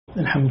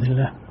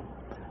Alhamdulillah.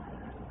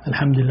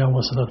 Alhamdulillah wa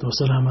salatu wa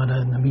salam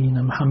ala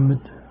nabiyyina Muhammad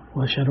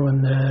wa ashhadu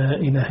an la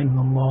ilaha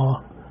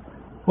illallah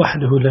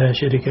wahdahu la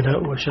sharika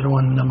lahu wa ashhadu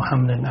anna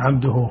Muhammadan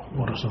abduhu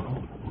wa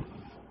rasuluhu.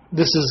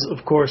 This is,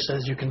 of course,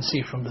 as you can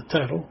see from the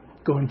title,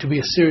 going to be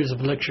a series of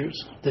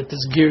lectures that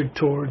is geared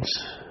towards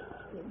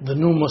the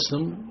new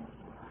Muslim,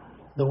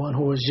 the one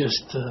who has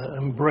just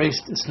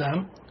embraced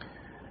Islam,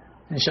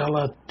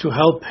 inshallah, to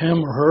help him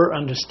or her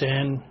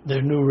understand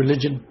their new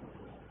religion,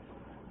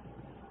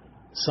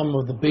 some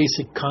of the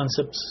basic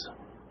concepts,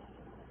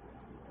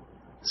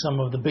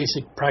 some of the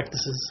basic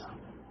practices,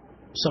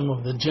 some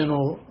of the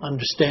general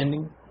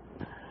understanding.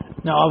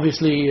 Now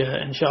obviously,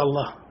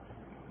 inshallah,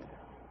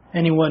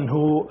 anyone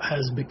who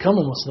has become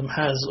a Muslim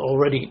has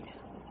already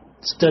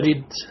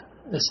studied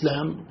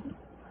Islam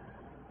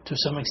to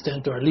some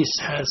extent, or at least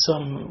has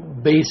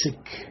some basic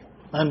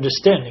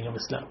understanding of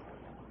Islam.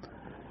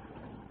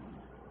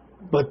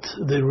 But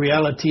the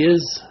reality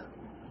is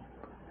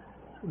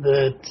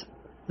that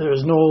there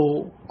is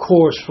no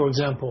course, for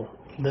example,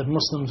 that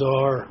Muslims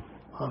are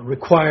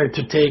required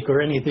to take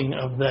or anything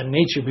of that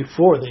nature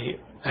before they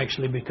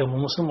actually become a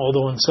Muslim,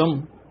 although in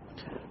some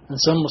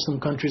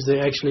Muslim countries they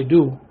actually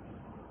do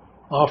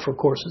offer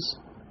courses.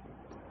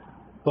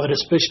 But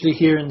especially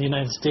here in the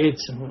United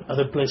States and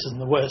other places in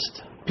the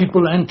West,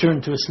 people enter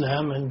into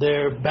Islam and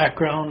their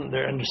background,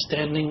 their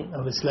understanding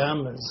of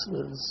Islam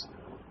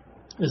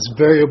is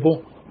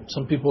variable.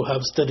 Some people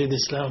have studied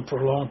Islam for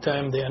a long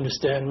time, they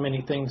understand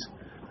many things.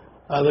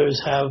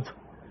 Others have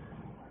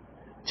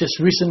just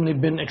recently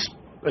been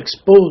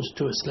exposed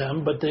to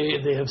Islam, but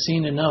they have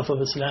seen enough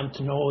of Islam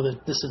to know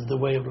that this is the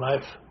way of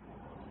life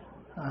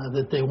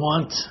that they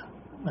want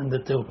and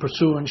that they'll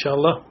pursue,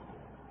 inshallah.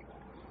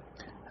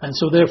 And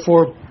so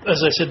therefore,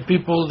 as I said,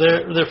 people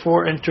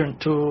therefore enter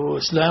into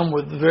Islam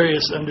with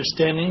various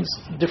understandings,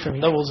 different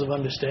levels of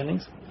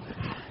understandings.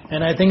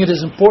 And I think it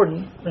is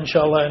important,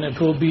 inshallah, and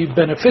it will be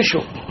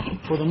beneficial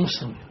for the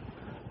Muslim,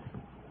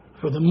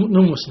 for the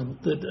new Muslim,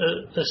 that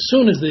as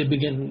soon as they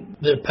begin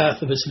their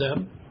path of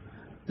Islam,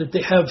 that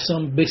they have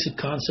some basic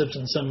concepts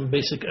and some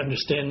basic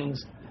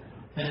understandings,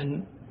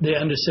 and they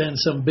understand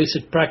some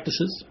basic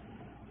practices.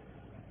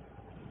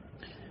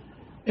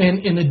 And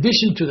in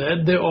addition to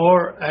that, there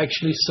are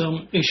actually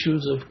some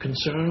issues of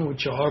concern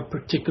which are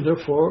particular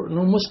for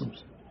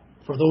non-Muslims,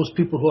 for those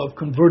people who have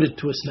converted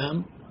to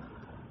Islam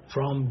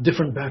from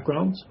different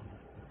backgrounds,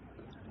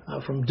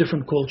 from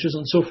different cultures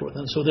and so forth.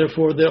 And so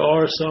therefore there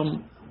are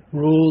some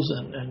rules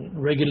and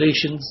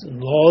regulations and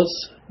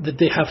laws that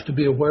they have to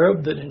be aware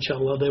of, that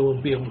inshallah they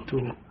will be able to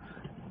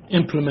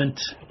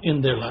implement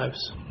in their lives.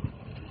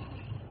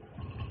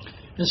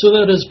 And so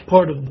that is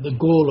part of the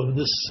goal of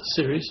this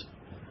series,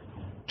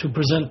 to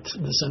present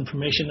this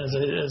information. As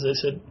I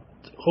said,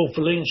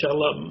 hopefully,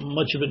 inshallah,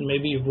 much of it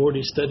maybe you've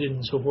already studied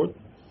and so forth.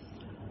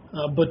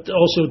 But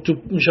also to,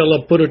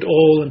 inshallah, put it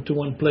all into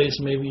one place,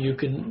 maybe you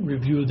can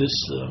review this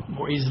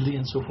more easily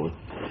and so forth.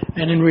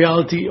 And in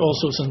reality,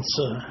 also, since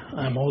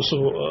I'm also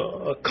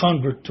a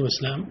convert to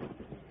Islam,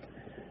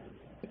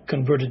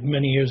 converted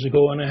many years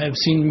ago, and I have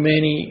seen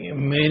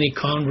many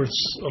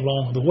converts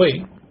along the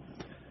way.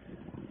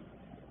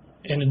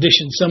 In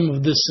addition, some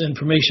of this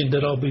information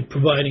that I'll be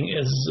providing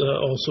is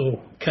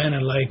also kind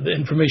of like the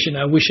information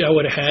I wish I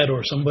would have had,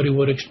 or somebody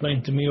would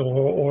explain to me,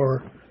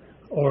 or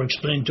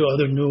explain to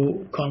other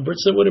new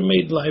converts, that would have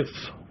made life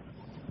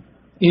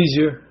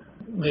easier,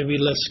 maybe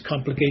less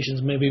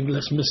complications, maybe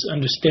less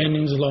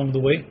misunderstandings along the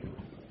way.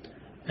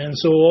 And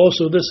so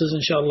also this is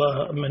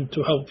inshallah meant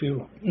to help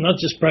you not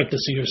just practice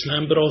your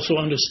Islam, but also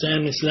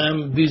understand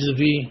Islam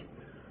vis-a-vis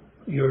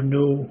your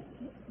new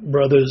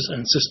brothers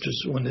and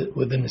sisters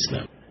within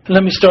Islam.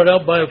 Let me start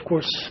out by, of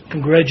course,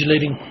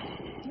 congratulating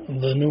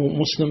the new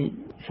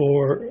Muslim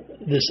for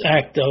this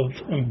act of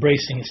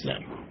embracing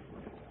Islam.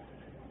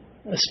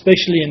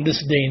 Especially in this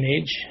day and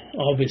age,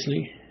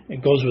 obviously,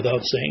 it goes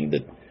without saying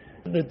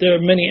that there are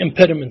many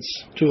impediments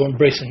to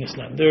embracing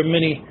Islam. There are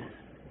many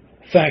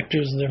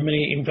factors, there are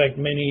many, in fact,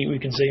 we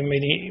can say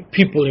many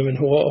people even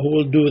who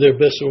will do their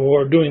best, or who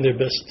are doing their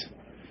best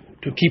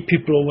to keep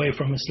people away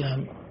from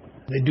Islam.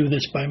 They do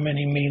this by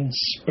many means,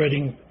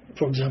 spreading,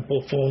 for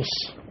example, false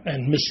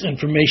and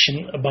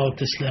misinformation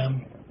about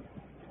Islam,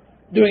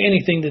 doing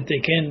anything that they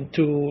can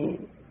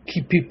to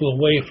keep people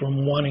away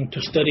from wanting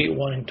to study,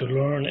 wanting to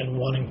learn, and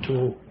wanting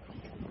to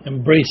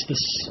embrace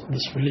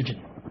this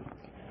religion.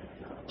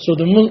 So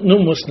the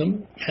new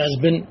Muslim has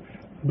been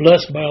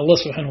blessed by Allah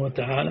subhanahu wa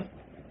ta'ala,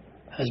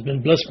 has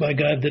been blessed by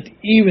God, that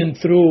even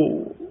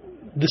through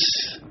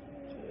this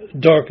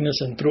darkness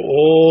and through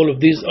all of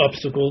these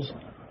obstacles,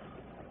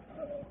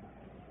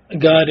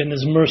 God in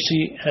His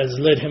mercy has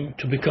led him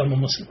to become a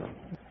Muslim.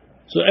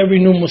 So every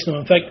new Muslim,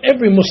 in fact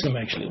every Muslim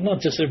actually, not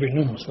just every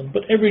new Muslim,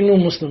 but every new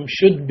Muslim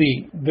should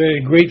be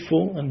very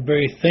grateful and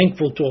very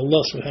thankful to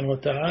Allah subhanahu wa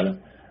ta'ala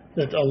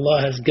that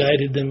Allah has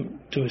guided them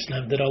to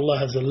Islam, that Allah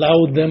has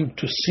allowed them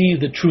to see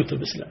the truth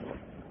of Islam.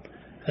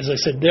 As I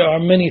said, there are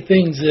many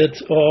things that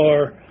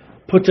are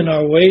put in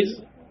our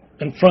ways,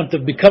 in front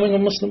of becoming a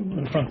Muslim,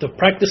 in front of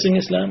practicing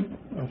Islam,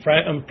 in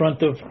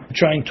front of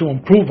trying to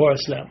improve our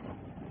Islam.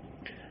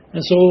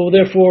 And so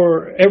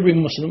therefore every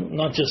Muslim,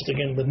 not just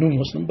again the new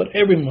Muslim, but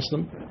every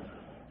Muslim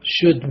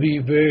should be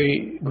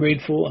very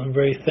grateful and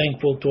very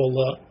thankful to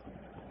Allah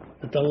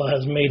that Allah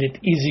has made it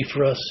easy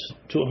for us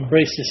to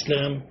embrace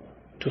Islam,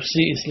 to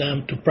see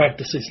Islam, to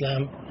practice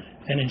Islam,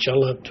 and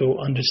inshallah to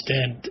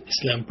understand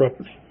Islam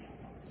properly.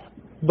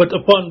 But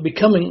upon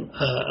becoming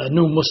a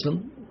new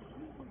Muslim,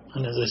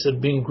 and as I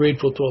said, being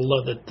grateful to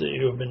Allah that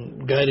you have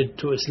been guided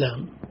to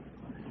Islam,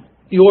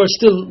 you are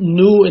still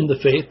new in the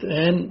faith,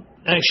 and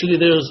actually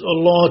there's a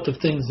lot of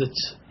things that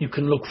you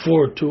can look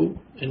forward to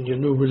in your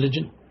new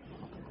religion.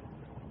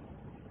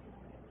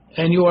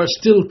 And you are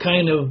still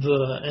kind of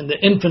in the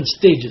infant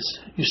stages.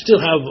 You still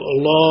have a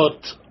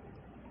lot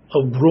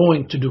of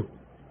growing to do.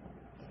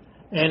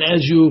 And as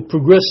you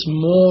progress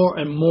more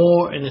and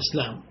more in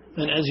Islam,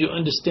 and as you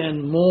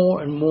understand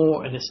more and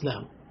more in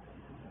Islam,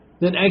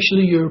 then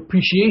actually your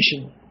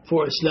appreciation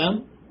for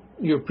Islam,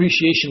 your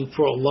appreciation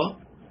for Allah,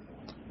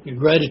 your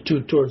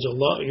gratitude towards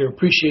Allah, your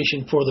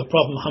appreciation for the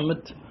Prophet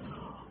Muhammad,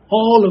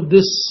 all of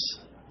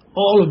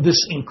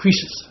this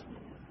increases.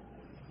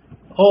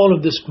 All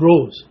of this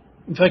grows.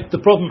 In fact, the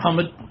Prophet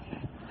Muhammad,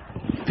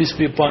 peace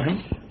be upon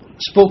him,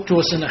 spoke to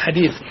us in a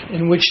hadith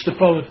in which the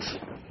Prophet,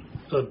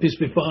 peace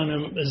be upon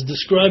him, is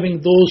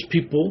describing those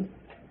people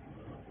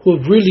who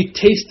have really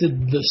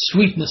tasted the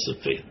sweetness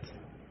of faith.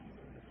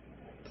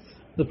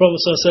 The Prophet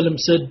ﷺ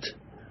said,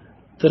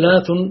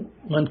 ثلاث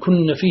من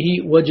كن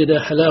فيه وجد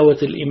حلاوة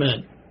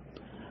الإيمان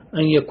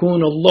أن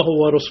يكون الله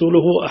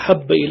ورسوله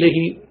أحب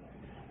إليه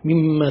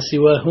مما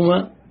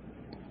سواهما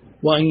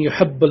وأن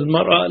يحب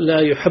المرء لا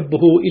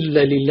يحبه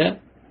إلا لله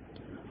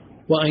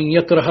وأن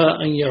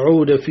يكره أن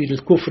يعود في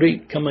الكفر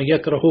كما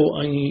يكره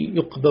أن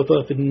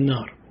يقذف في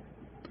النار.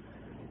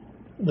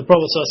 The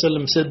Prophet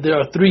ﷺ said there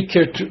are three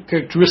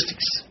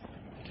characteristics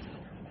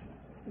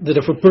that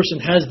if a person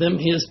has them,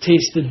 he has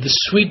tasted the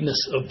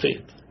sweetness of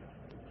faith.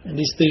 And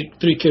these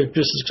three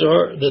characteristics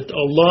are that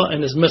Allah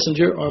and His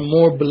Messenger are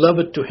more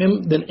beloved to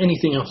him than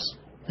anything else,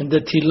 and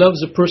that he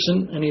loves a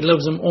person and he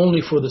loves him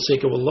only for the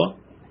sake of Allah,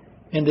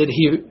 and that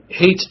he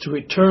hates to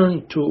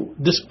return to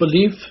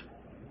disbelief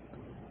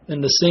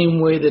in the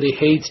same way that he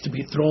hates to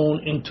be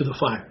thrown into the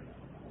fire.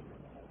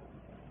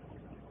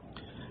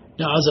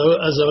 Now, as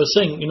I was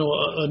saying,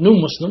 a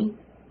new Muslim,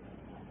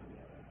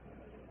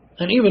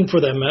 and even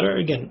for that matter,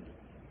 again,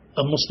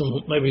 a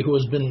Muslim maybe who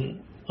has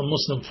been a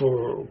Muslim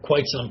for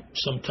quite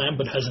some time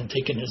but hasn't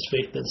taken his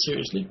faith that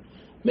seriously,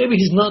 maybe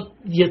he's not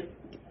yet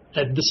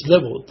at this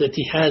level that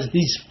he has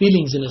these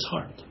feelings in his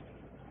heart.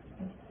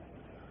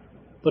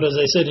 But as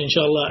I said,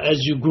 inshallah, as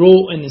you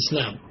grow in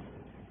Islam,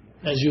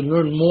 as you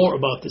learn more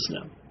about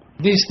Islam,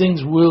 these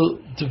things will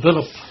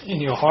develop in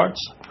your hearts.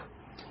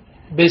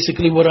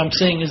 Basically what I'm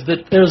saying is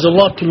that there's a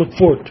lot to look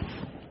forward to.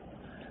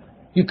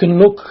 You can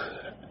look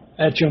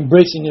at your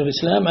embracing of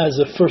Islam as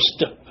a first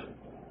step.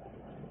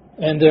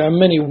 And there are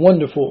many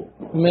wonderful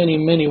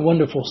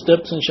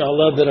steps,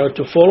 inshallah, that are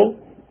to follow.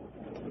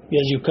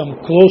 As you come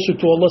closer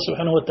to Allah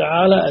subhanahu wa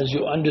ta'ala, as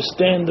you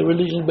understand the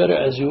religion better,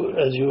 as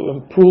you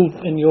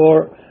improve in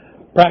your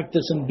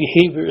practice and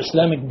behavior,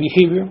 Islamic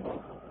behavior.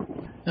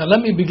 Now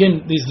let me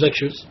begin these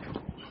lectures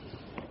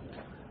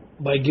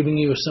by giving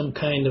you some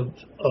kind of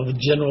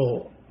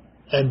general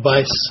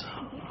advice,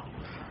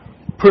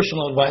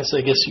 personal advice,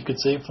 I guess you could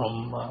say,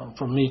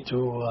 from me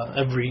to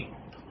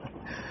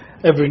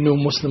every new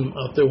Muslim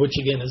out there, which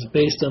again is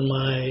based on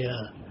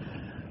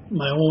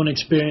my own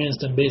experience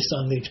and based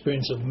on the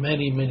experience of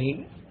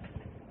many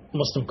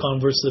Muslim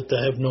converts that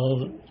I have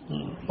known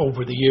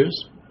over the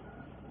years.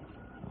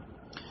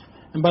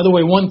 And by the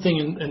way, one thing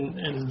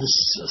in this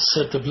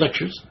set of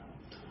lectures,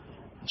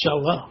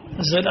 inshallah,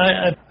 is that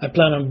I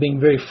plan on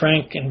being very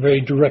frank and very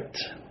direct.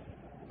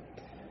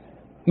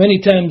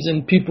 Many times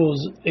in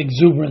people's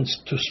exuberance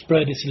to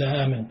spread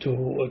Islam and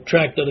to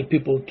attract other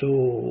people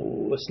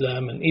to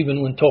Islam, and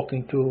even when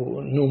talking to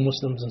new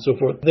Muslims and so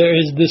forth, there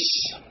is this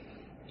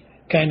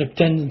kind of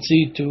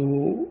tendency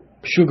to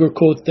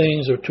sugarcoat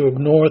things or to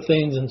ignore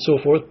things and so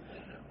forth,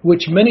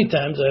 which many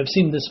times, I've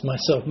seen this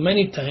myself,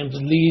 many times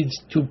leads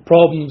to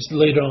problems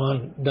later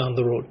on down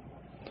the road.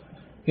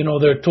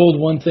 They're told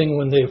one thing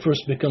when they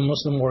first become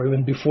Muslim or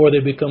even before they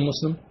become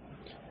Muslim.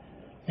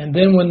 And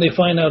then when they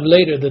find out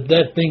later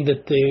that thing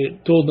that they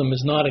told them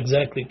is not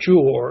exactly true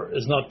or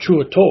is not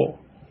true at all,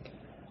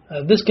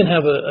 this can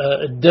have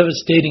a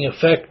devastating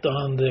effect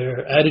on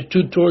their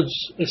attitude towards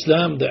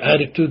Islam, their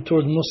attitude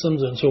towards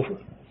Muslims and so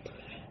forth.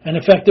 And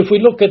in fact, if we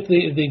look at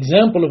the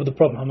example of the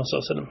Prophet Muhammad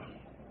ﷺ,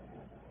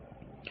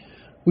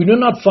 we do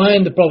not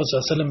find the Prophet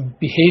ﷺ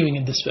behaving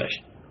in this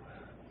fashion.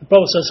 The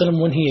Prophet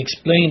ﷺ, when he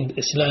explained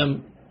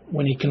Islam,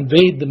 when he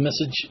conveyed the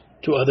message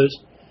to others,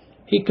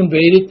 he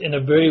conveyed it in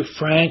a very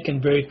frank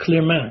and very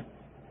clear manner.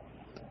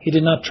 He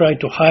did not try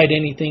to hide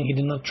anything. He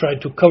did not try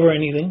to cover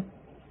anything.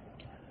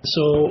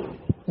 So,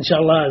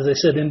 inshallah, as I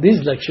said in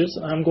these lectures,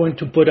 I'm going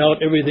to put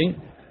out everything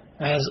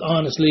as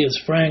honestly, as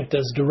frank,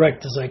 as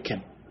direct as I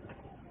can.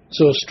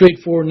 So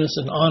straightforwardness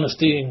and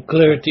honesty and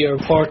clarity are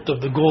part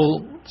of the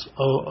goals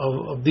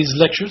of these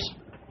lectures.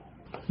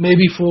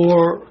 Maybe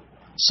for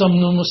some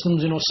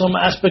non-Muslims, some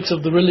aspects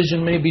of the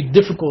religion may be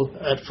difficult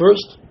at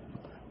first,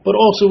 but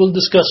also we'll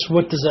discuss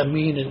what does that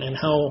mean and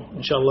how,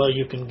 inshallah,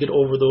 you can get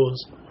over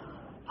those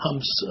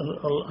humps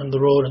on the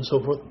road and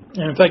so forth.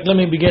 And in fact, let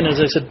me begin, as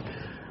I said,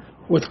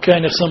 with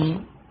kind of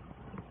some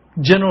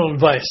general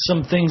advice,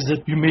 some things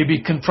that you may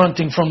be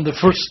confronting from the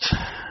first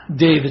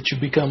day that you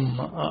become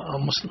a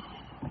Muslim.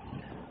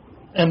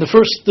 And the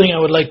first thing I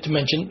would like to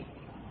mention,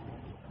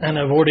 and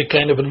I've already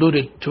kind of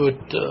alluded to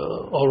it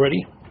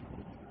already,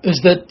 is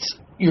that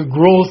your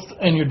growth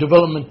and your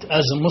development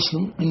as a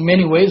Muslim, in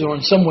many ways or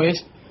in some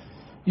ways,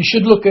 you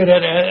should look at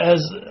it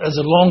as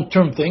a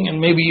long-term thing, and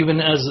maybe even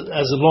as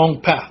a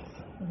long path.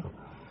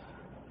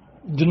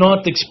 Do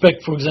not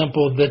expect, for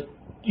example, that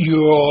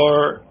you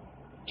are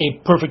a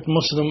perfect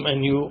Muslim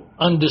and you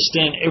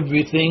understand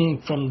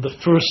everything from the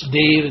first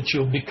day that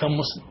you become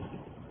Muslim.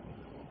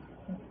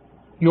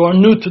 You are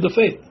new to the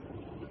faith.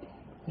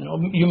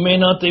 You may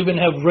not even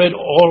have read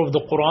all of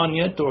the Quran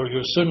yet, or you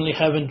certainly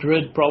haven't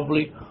read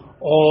probably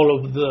all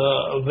of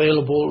the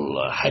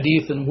available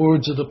hadith and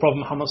words of the Prophet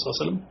Muhammad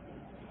ﷺ.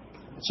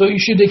 So you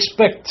should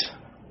expect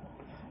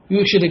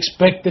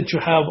that you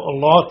have a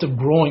lot of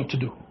growing to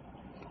do.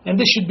 And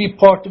this should be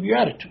part of your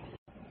attitude.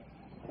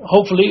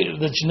 Hopefully,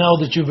 now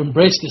that you've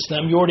embraced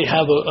Islam, you already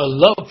have a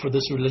love for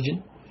this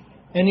religion,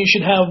 and you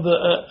should have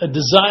a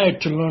desire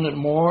to learn it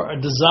more, a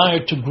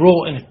desire to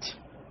grow in it.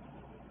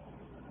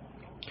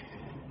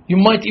 You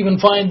might even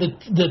find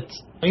that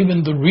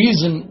even the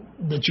reason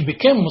that you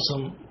became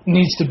Muslim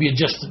needs to be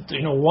adjusted.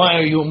 Why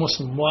are you a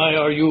Muslim? Why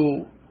are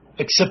you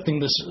accepting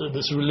this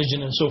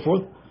religion and so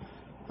forth?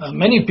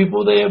 Many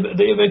people they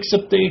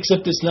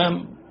accept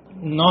Islam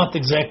not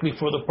exactly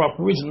for the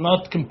proper reason,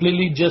 not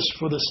completely just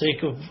for the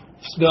sake of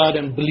God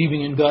and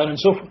believing in God and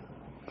so forth.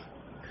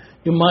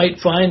 You might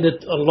find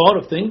that a lot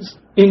of things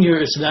in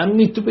your Islam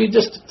need to be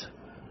adjusted,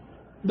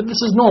 but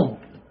this is normal.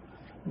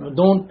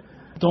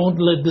 Don't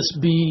let this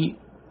be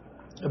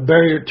a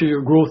barrier to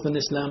your growth in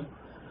Islam.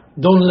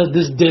 Don't let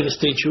this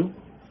devastate you.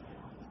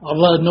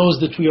 Allah knows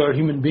that we are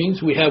human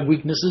beings. We have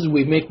weaknesses.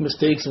 We make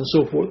mistakes and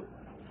so forth.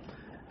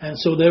 And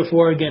so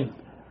therefore, again,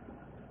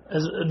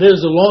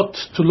 there's a lot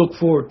to look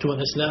forward to in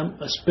Islam,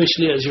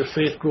 especially as your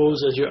faith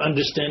grows, as your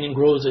understanding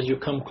grows, as you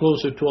come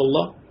closer to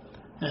Allah.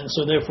 And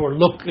so therefore,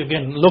 look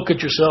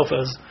at yourself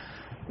as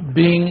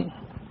being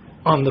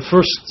on the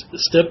first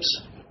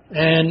steps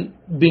and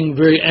being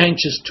very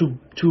anxious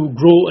to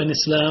grow in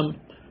Islam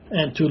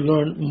and to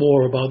learn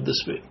more about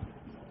this faith.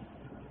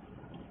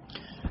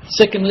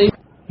 Secondly,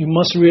 you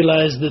must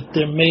realize that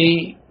there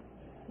may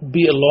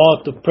be a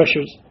lot of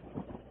pressures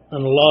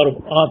and a lot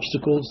of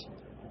obstacles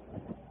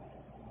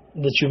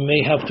that you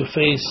may have to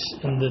face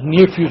in the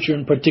near future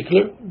in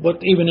particular,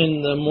 but even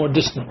in the more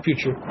distant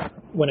future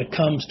when it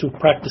comes to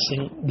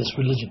practicing this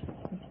religion.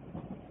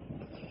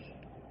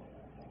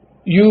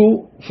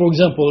 You, for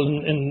example,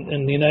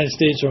 in the United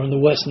States or in the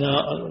West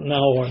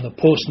now or in the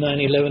post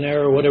 9/11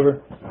 era or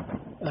whatever,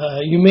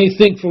 you may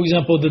think, for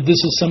example, that this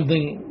is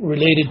something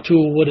related to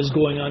what is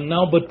going on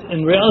now, but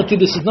in reality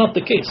this is not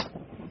the case.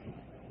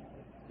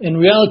 In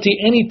reality,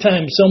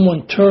 anytime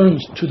someone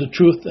turns to the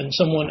truth and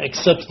someone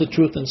accepts the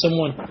truth and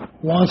someone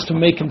wants to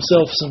make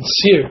himself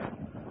sincere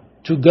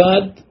to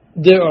God,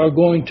 there are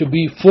going to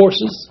be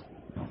forces,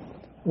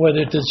 whether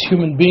it is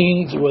human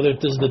beings, whether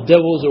it is the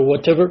devils or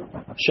whatever,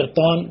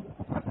 shaitan,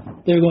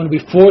 there are going to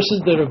be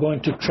forces that are going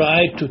to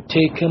try to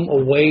take him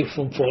away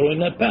from following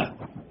that path.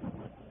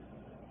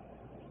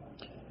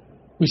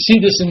 We see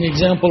this in the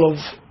example of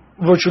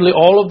virtually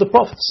all of the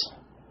prophets.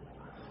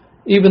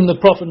 Even the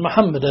Prophet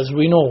Muhammad, as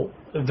we know,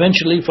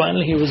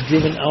 finally he was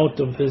driven out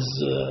of his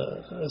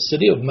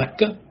city of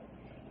Mecca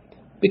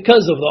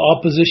because of the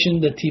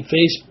opposition that he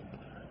faced,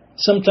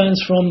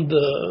 sometimes from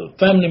the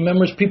family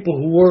members, people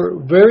who were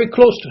very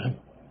close to him.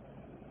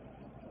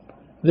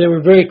 They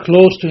were very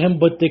close to him,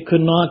 but they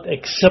could not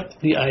accept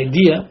the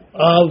idea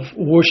of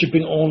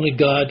worshipping only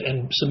God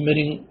and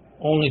submitting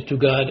only to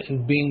God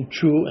and being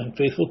true and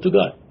faithful to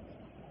God.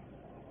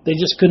 They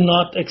just could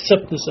not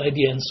accept this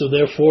idea, and so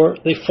therefore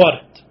they fought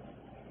it.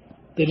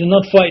 They did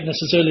not fight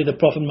necessarily the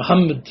Prophet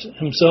Muhammad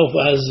himself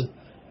as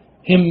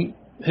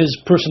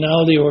his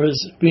personality or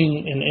his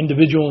being an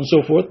individual and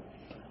so forth,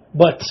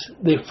 but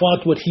they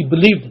fought what he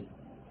believed in.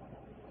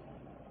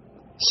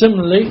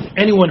 Similarly,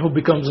 anyone who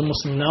becomes a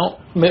Muslim now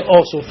may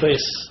also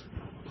face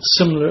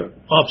similar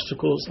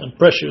obstacles and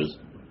pressures,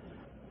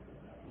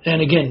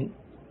 and again,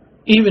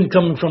 even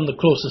coming from the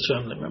closest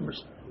family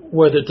members,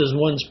 whether it is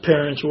one's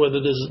parents, whether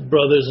it is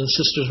brothers and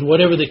sisters,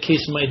 whatever the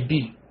case might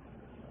be.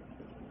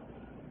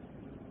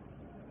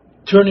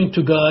 Turning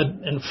to God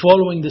and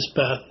following this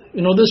path.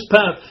 This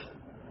path,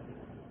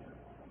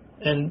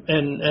 and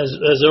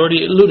as I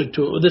already alluded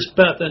to, this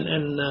path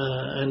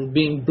and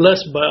being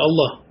blessed by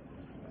Allah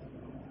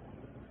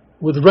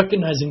with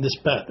recognizing this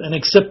path and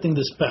accepting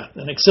this path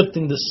and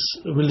accepting this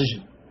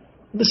religion.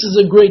 This is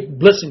a great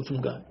blessing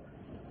from God.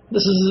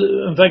 This is,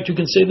 in fact, you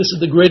can say this is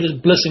the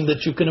greatest blessing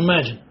that you can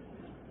imagine.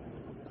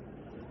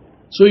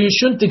 So you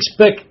shouldn't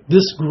expect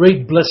this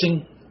great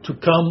blessing to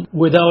come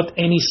without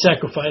any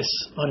sacrifice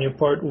on your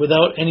part,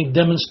 without any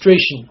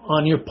demonstration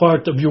on your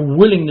part of your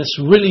willingness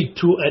really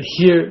to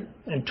adhere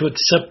and to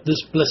accept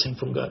this blessing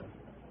from God.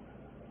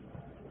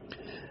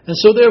 And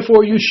so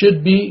therefore you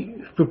should be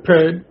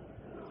prepared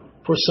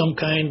for some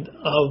kind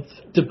of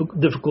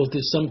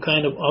difficulties, some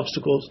kind of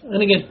obstacles.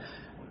 And again,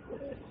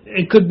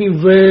 it could be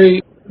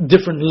very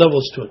different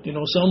levels to it. You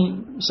know,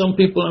 some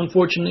people,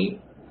 unfortunately,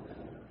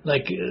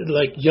 like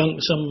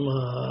younger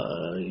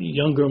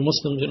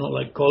Muslims, you know,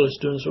 like college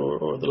students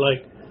or the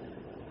like,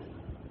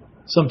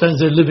 sometimes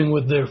they're living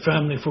with their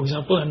family, for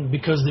example, and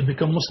because they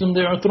become Muslim,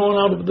 they are thrown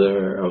out of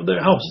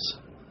their houses.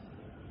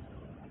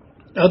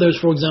 Others,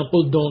 for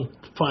example, don't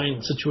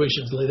find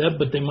situations like that,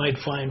 but they might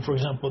find, for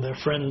example, their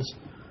friends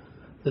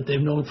that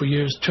they've known for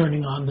years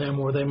turning on them,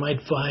 or they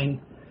might find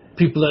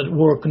people at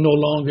work no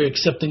longer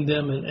accepting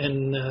them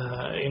and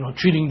you know,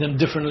 treating them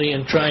differently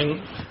and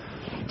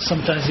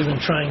sometimes even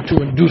trying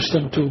to induce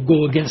them to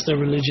go against their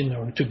religion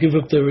or to give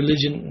up their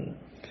religion.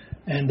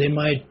 And they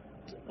might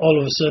all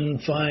of a sudden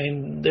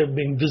find they're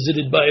being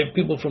visited by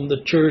people from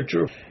the church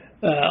or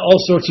all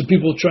sorts of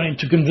people trying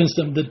to convince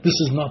them that this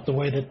is not the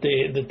way that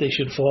they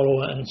should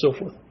follow, and so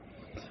forth.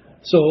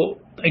 So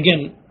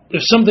again,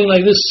 if something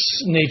like this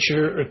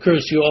nature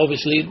occurs to you,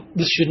 obviously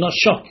this should not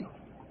shock you.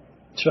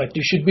 In fact,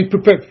 you should be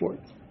prepared for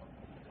it.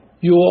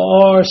 You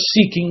are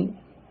seeking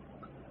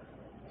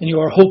and you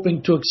are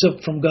hoping to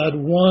accept from God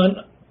one,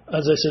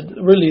 as I said,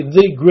 really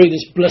the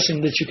greatest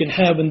blessing that you can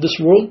have in this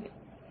world.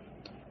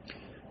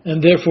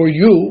 And therefore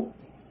you,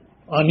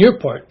 on your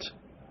part,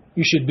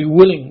 you should be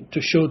willing to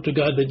show to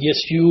God that yes,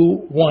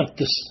 you want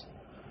this.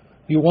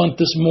 You want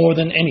this more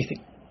than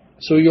anything.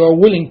 So you are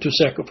willing to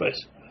sacrifice.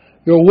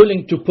 You're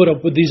willing to put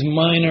up with these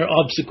minor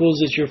obstacles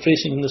that you're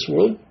facing in this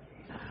world.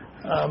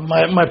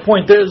 My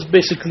point there is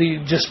basically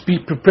just be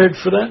prepared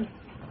for that.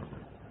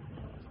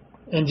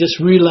 And just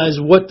realize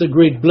what a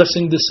great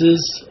blessing this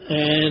is.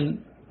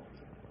 And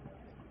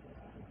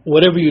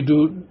whatever you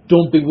do,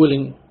 don't be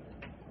willing,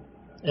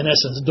 in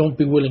essence, don't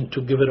be willing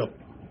to give it up.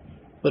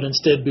 But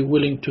instead be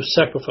willing to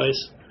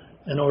sacrifice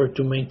in order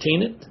to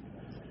maintain it.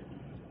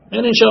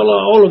 And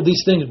inshallah, all of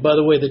these things, by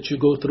the way, that you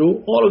go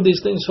through, all of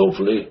these things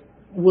hopefully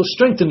will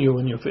strengthen you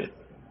in your faith.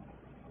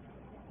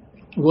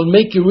 Will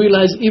make you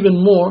realize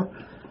even more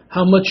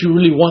how much you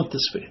really want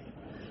this faith.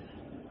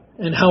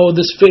 And how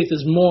this faith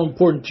is more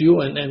important to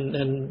you,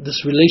 and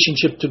this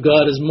relationship to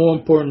God is more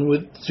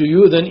important to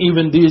you than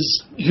even these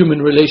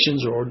human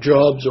relations or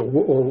jobs or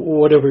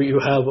whatever you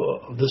have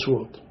of this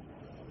world.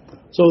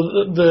 So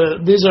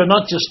these are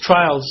not just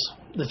trials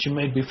that you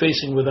may be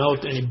facing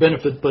without any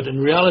benefit, but in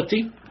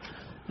reality,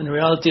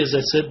 as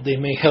I said, they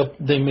may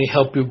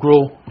help you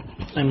grow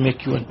and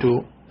make you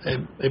into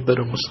a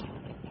better Muslim.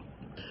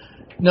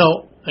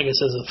 Now, I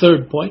guess as a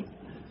third point,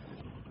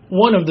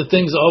 one of the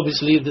things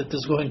obviously that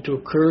is going to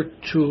occur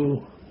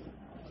to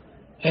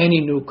any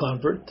new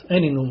convert,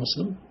 any new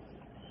Muslim,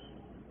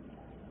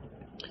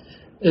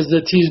 is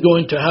that he's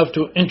going to have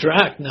to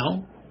interact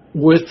now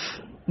with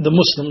the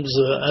Muslims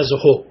as a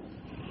whole,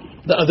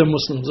 the other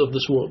Muslims of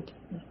this world.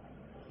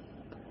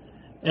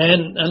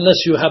 And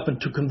unless you happen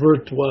to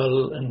convert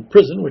while in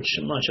prison, which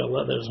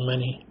mashallah there's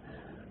many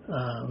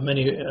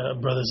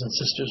brothers and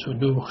sisters who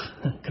do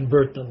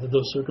convert under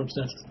those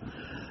circumstances.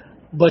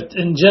 But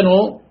in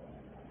general,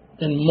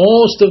 in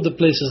most of the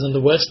places in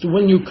the West,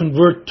 when you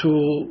convert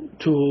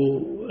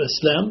to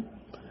Islam,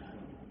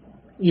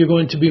 you're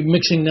going to be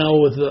mixing now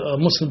with a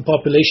Muslim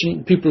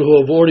population, people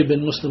who have already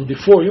been Muslim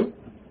before you.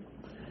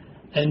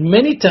 And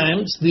many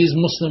times these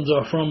Muslims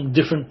are from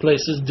different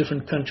places,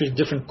 different countries,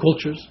 different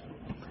cultures.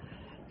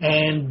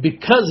 And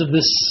because of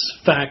this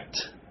fact,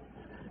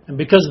 and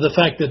because of the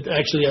fact that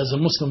actually as a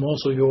Muslim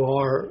also you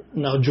are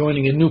now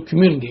joining a new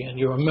community, and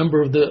you're a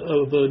member of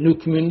a new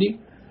community,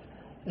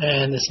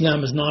 and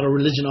Islam is not a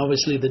religion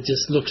obviously that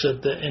just looks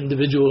at the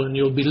individual and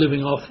you'll be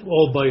living off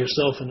all by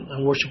yourself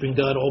and worshiping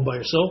God all by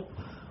yourself.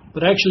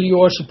 But actually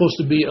you are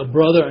supposed to be a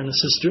brother and a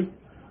sister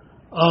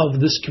of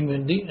this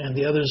community, and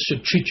the others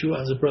should treat you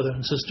as a brother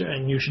and sister,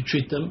 and you should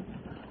treat them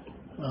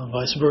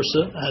vice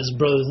versa as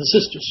brothers and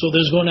sisters. So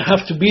there's going to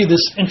have to be this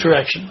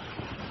interaction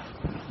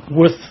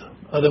with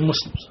other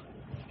Muslims.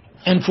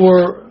 And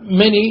for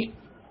many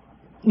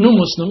new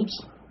Muslims,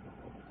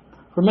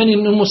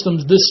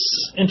 this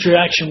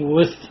interaction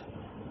with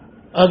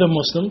other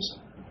Muslims,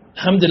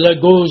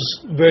 alhamdulillah, goes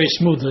very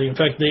smoothly. In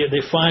fact,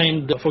 they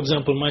find, for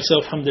example,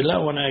 myself,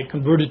 alhamdulillah, when I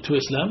converted to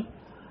Islam,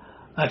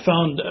 I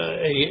found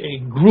a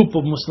group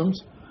of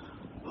Muslims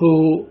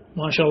who,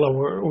 mashallah,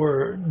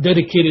 were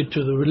dedicated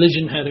to the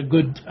religion, had a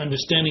good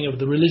understanding of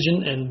the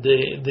religion, and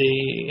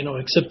they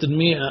accepted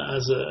me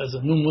as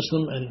a new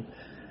Muslim,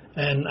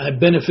 and I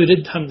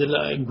benefited,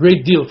 alhamdulillah, a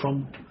great deal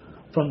from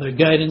their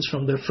guidance,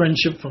 from their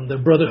friendship, from their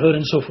brotherhood,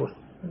 and so forth.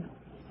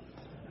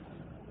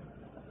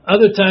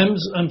 Other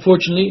times,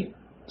 unfortunately,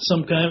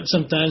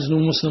 sometimes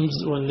new Muslims,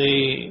 when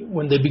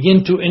they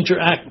begin to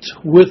interact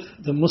with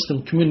the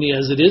Muslim community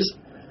as it is,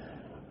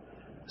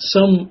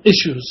 some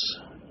issues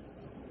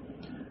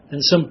and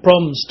some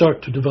problems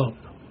start to develop.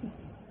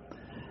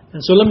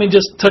 And so let me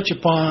just touch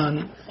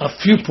upon a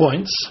few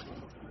points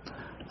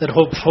that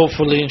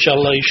hopefully,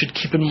 inshallah, you should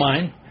keep in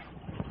mind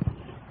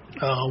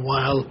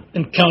while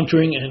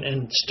encountering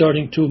and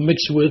starting to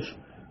mix with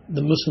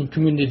the Muslim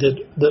community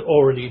that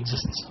already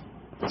exists.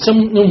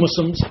 Some new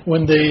Muslims,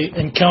 when they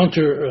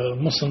encounter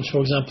Muslims, for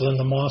example, in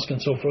the mosque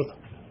and so forth,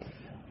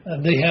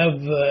 they have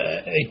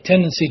a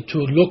tendency to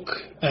look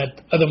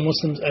at other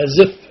Muslims as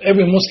if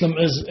every Muslim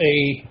is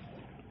a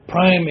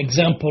prime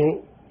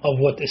example of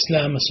what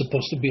Islam is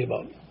supposed to be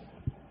about.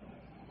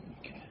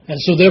 And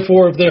so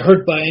therefore, if they're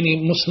hurt by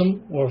any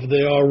Muslim, or if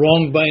they are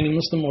wronged by any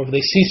Muslim, or if they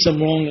see some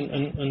wrong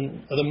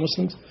in other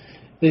Muslims,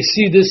 they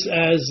see this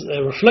as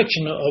a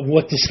reflection of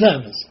what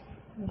Islam is.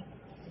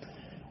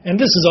 And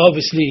this is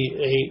obviously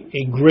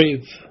a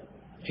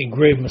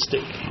grave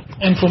mistake.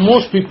 And for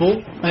most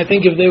people, I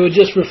think if they would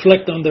just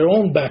reflect on their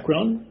own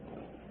background,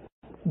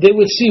 they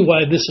would see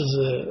why this is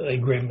a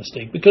grave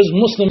mistake. Because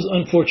Muslims,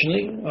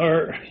 unfortunately,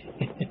 are,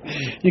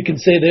 you can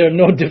say they are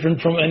no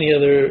different from any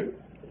other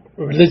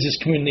religious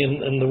community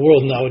in the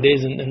world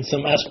nowadays in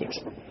some aspects.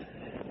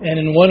 And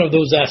in one of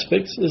those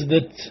aspects is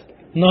that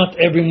not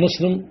every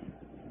Muslim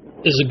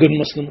is a good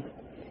Muslim.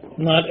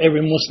 Not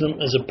every Muslim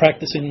is a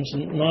practicing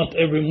Muslim. Not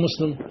every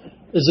Muslim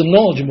is a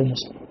knowledgeable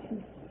Muslim.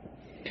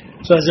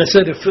 So as I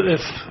said, if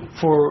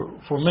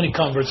for many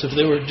converts, if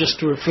they were just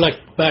to reflect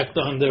back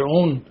on their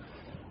own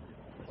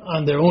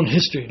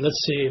history,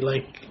 let's say,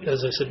 like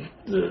as I said,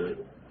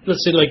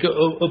 let's say like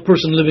a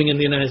person living in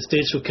the United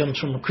States who comes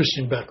from a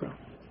Christian background.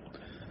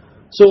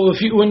 So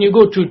when you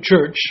go to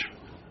church,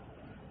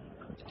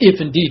 if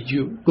indeed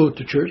you go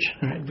to church,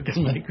 right, because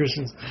many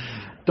Christians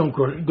don't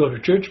go to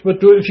church, but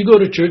if you go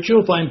to church,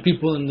 you'll find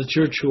people in the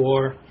church who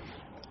are,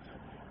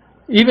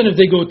 even if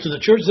they go to the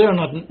church, they are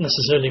not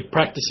necessarily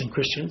practicing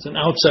Christians, and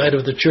outside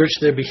of the church,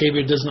 their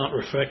behavior does not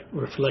reflect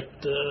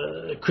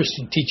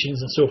Christian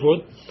teachings and so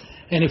forth.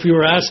 And if you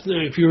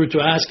were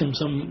to ask them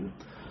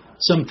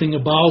something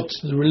about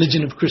the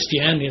religion of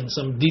Christianity and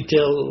some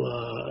detailed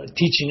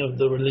teaching of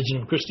the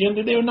religion of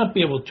Christianity, they would not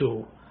be able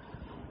to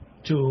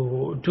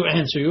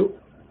answer you.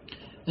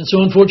 And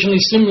so, unfortunately,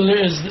 similar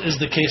is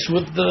the case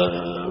with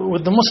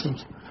the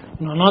Muslims.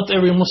 You know, not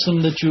every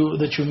Muslim that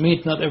you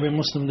meet, not every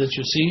Muslim that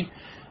you see,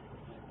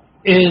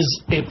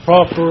 is a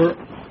proper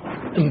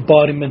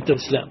embodiment of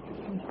Islam.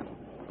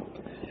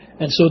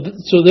 And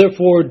so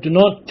therefore, do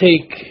not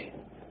take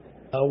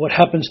what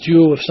happens to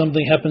you, if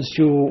something happens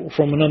to you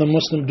from another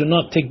Muslim, do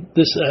not take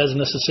this as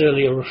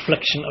necessarily a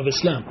reflection of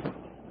Islam.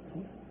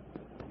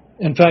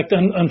 In fact,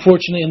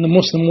 unfortunately, in the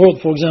Muslim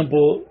world, for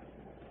example,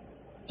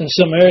 in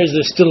some areas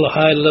there's still a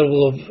high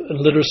level of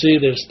literacy.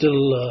 There's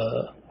still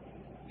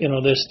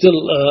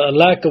a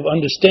lack of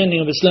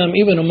understanding of Islam,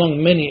 even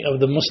among many of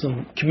the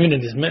Muslim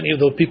communities, many of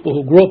the people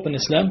who grew up in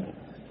Islam.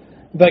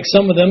 In fact,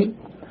 some of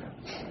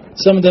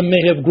them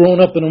may have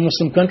grown up in a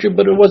Muslim country,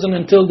 but it wasn't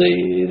until they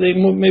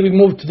maybe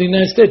moved to the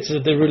United States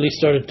that they really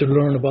started to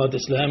learn about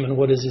Islam and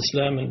what is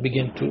Islam and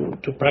begin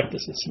to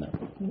practice Islam.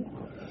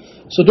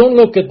 So don't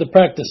look at the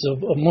practice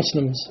of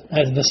Muslims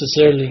as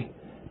necessarily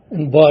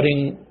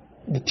embodying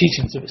the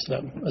teachings of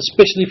Islam,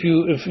 especially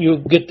if you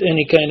get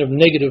any kind of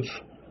negative,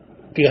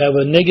 if you have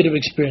a negative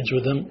experience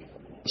with them,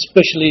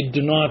 especially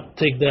do not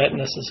take that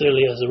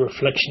necessarily as a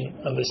reflection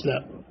of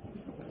Islam.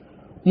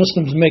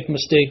 Muslims make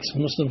mistakes,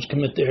 Muslims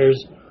commit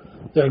errors.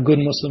 There are good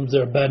Muslims,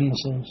 there are bad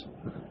Muslims.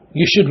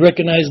 You should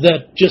recognize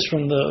that just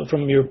from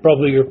your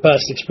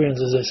past experience,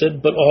 as I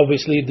said, but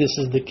obviously this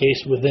is the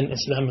case within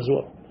Islam as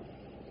well.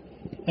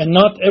 And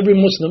not every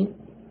Muslim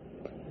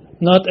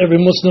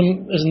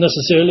is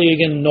necessarily,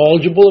 again,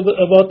 knowledgeable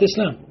about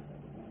Islam.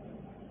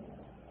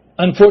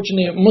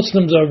 Unfortunately,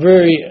 Muslims are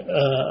very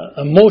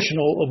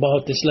emotional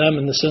about Islam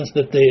in the sense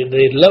that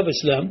they love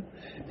Islam,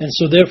 and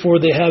so therefore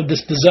they have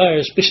this desire,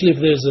 especially if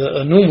there's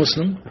a new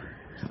Muslim,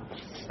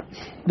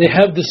 they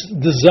have this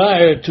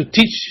desire to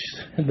teach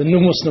the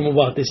new Muslim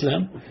about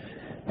Islam.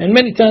 And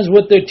many times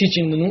what they're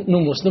teaching the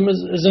new Muslim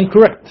is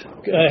incorrect.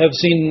 I have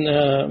seen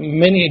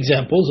many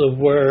examples of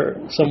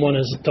where someone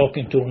is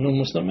talking to a new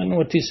Muslim and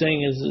what he's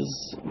saying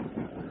is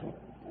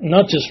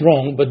not just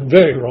wrong, but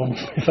very wrong,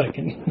 if I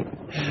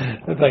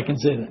can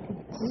say that.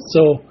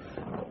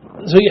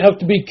 So you have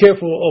to be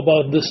careful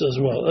about this as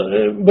well.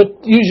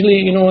 But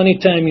usually,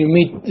 anytime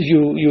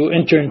you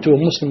enter into a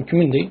Muslim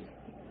community,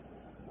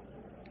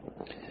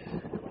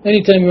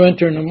 anytime you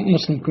enter in a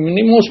Muslim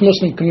community, most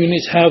Muslim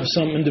communities have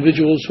some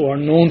individuals who are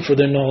known for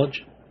their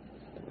knowledge,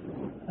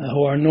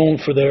 who are known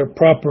for their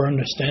proper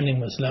understanding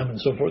of Islam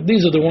and so forth.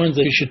 These are the ones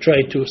that you should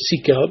try to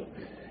seek out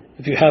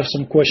if you have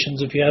some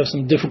questions, if you have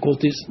some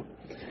difficulties,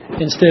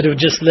 instead of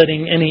just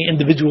letting any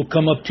individual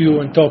come up to you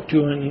and talk to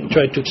you and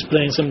try to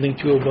explain something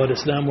to you about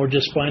Islam, or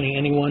just finding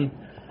anyone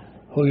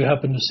who you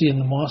happen to see in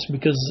the mosque,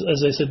 because,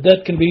 as I said,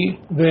 that can be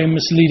very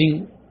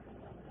misleading.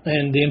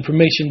 And the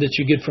information that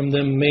you get from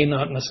them may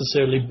not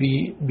necessarily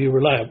be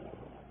reliable.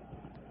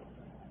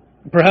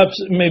 Perhaps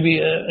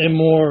maybe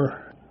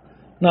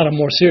not a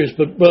more serious,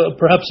 but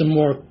perhaps a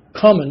more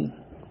common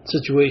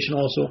situation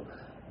also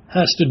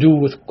has to do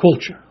with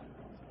culture.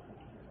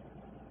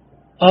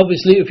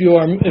 obviously, if you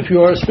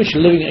are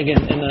especially living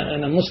again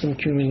in a Muslim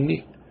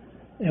community,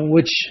 in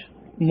which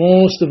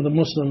most of the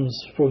Muslims,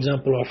 for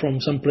example, are from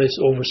someplace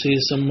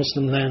overseas, some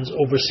Muslim lands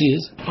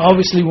overseas.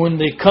 Obviously, when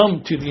they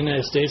come to the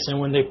United States and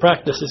when they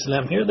practice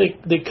Islam here,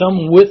 they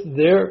come with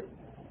their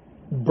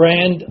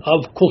brand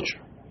of culture.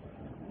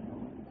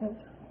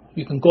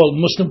 You can call it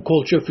Muslim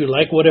culture if you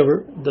like,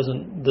 whatever.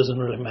 Doesn't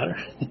really matter.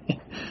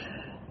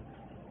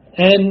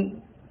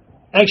 And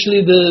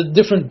actually, the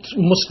different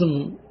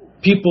Muslim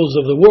peoples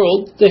of the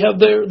world, they have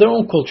their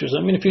own cultures.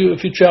 I mean, if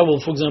you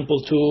travel, for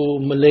example, to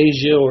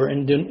Malaysia or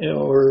Indonesia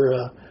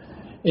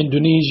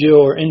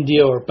or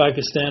India or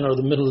Pakistan or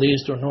the Middle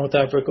East or North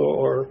Africa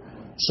or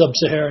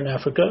Sub-Saharan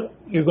Africa,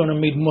 you're going to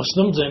meet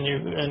Muslims,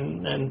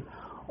 and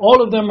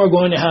all of them are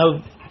going to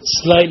have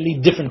slightly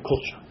different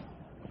culture.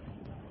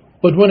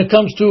 But when it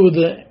comes to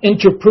the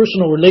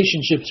interpersonal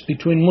relationships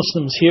between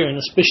Muslims here, and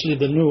especially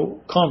the new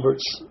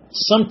converts,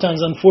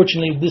 sometimes,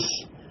 unfortunately, this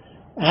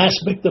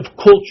aspect of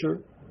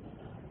culture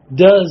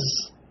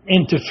does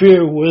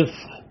interfere with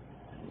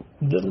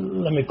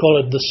let me call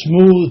it the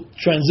smooth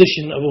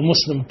transition of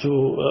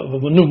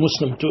a new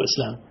Muslim to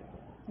Islam.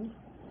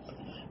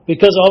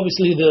 Because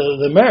obviously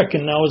the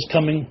American now is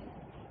coming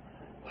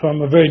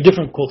from a very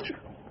different culture.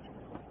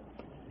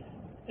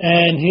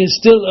 And he is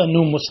still a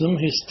new Muslim.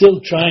 He's still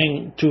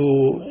trying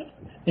to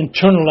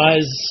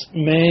internalize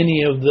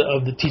many of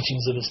the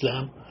teachings of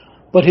Islam.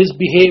 But his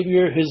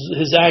behavior,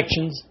 his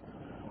actions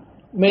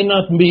may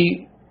not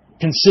be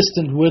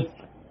consistent with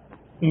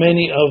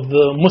many of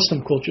the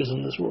Muslim cultures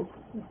in this world.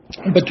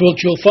 But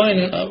what you'll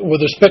find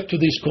with respect to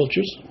these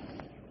cultures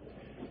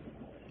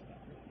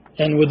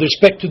and with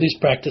respect to these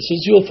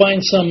practices, you'll find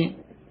some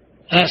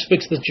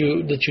aspects that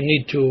you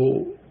need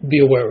to be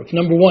aware of.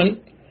 Number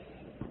one,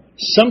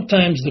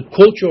 sometimes the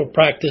cultural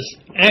practice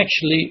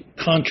actually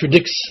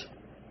contradicts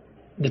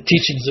the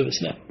teachings of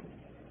Islam.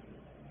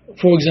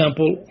 For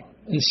example,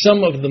 in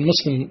some of the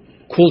Muslim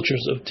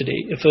cultures of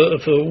today, if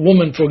a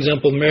woman, for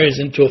example, marries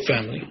into a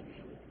family,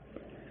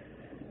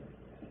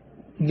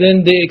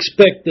 then they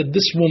expect that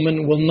this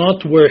woman will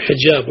not wear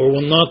hijab or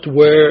will not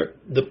wear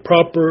the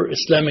proper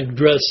Islamic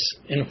dress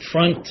in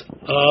front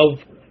of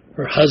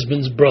her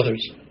husband's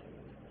brothers.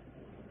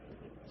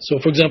 So,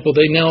 for example,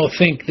 they now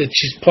think that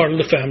she's part of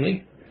the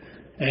family,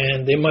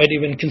 and they might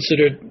even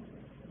consider it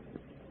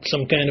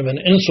some kind of an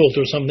insult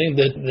or something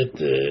that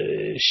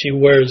she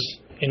wears,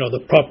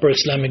 the proper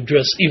Islamic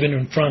dress even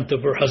in front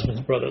of her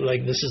husband's brother.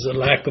 Like this is a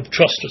lack of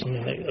trust or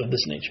something of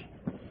this nature.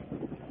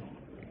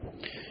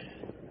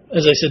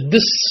 As I said,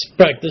 this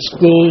practice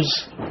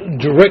goes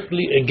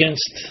directly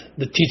against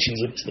the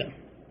teachings of Islam.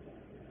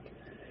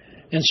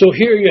 And so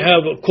here you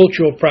have a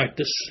cultural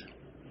practice.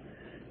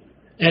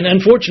 And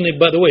unfortunately,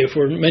 by the way,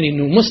 for many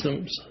new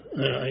Muslims,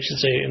 I should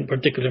say in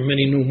particular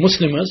many new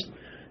Muslimas,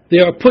 they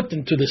are put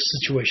into this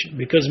situation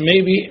because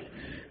maybe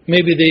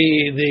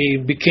they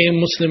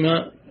became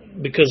Muslima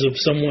because of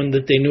someone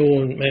that they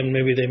knew and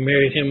maybe they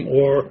married him,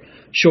 or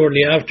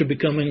shortly after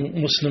becoming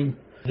Muslim,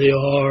 they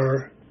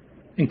are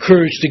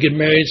encouraged to get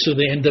married, so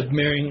they end up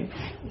marrying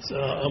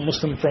a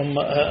Muslim from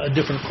a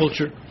different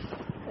culture.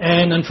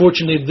 And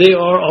unfortunately, they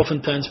are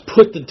oftentimes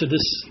put into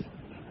this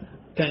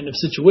kind of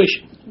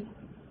situation.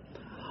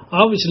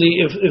 Obviously,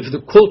 if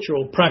the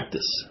cultural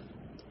practice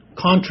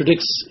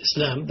contradicts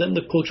Islam, then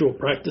the cultural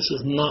practice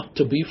is not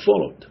to be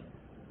followed.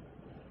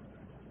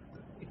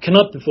 It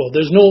cannot be followed.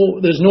 There's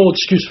no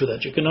excuse for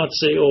that. You cannot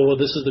say, oh, well,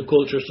 this is the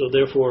culture, so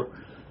therefore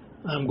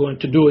I'm going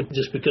to do it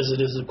just because it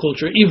is the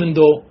culture, even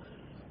though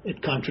it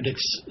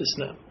contradicts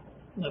Islam.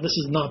 Now, this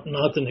is not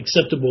an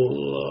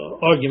acceptable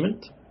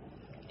argument.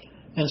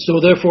 And so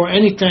therefore,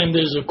 anytime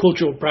there's a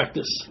cultural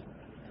practice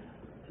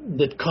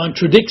that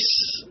contradicts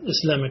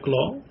Islamic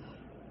law,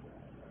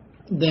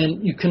 then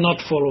you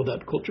cannot follow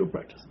that cultural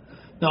practice.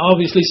 Now,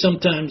 obviously,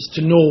 sometimes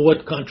to know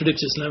what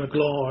contradicts Islamic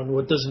law and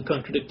what doesn't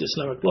contradict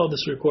Islamic law,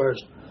 this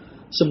requires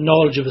some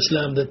knowledge of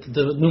Islam that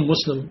the new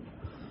Muslim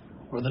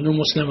or the new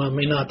Muslimah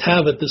may not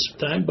have at this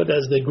time, but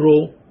as they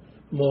grow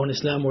more in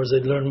Islam or as they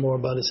learn more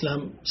about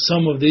Islam,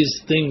 some of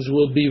these things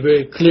will be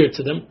very clear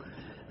to them.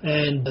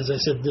 And as I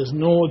said, there's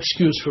no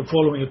excuse for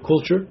following a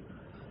culture,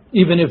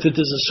 even if it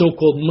is a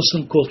so-called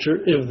Muslim culture,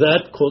 if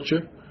that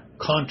culture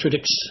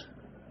contradicts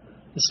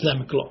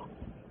Islamic law.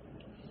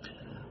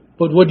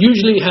 But what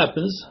usually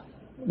happens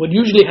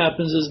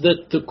is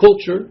that the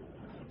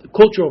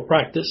cultural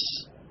practice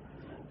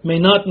may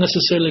not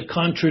necessarily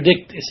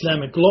contradict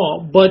Islamic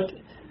law, but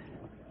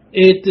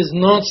it is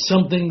not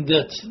something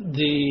that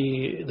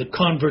the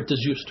convert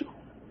is used to.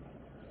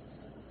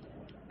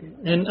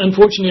 And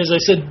unfortunately, as I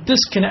said,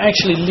 this can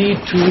actually lead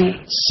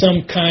to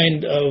some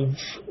kind of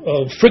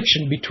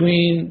friction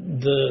between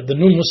the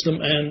new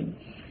Muslim and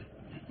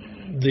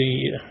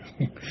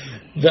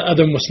the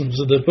other Muslims,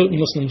 the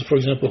Muslims, for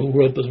example, who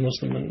grew up as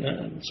Muslim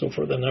and so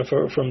forth, and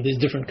are from these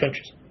different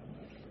countries.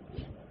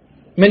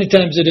 Many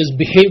times it is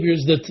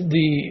behaviors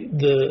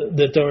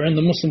that are in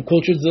the Muslim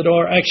cultures that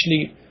are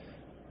actually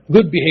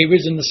good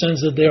behaviors in the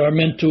sense that they are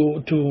meant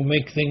to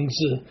make things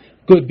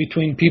good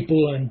between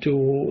people and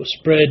to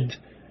spread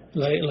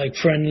like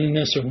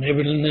friendliness or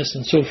neighborliness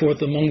and so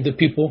forth among the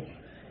people.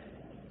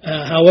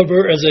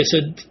 However, as I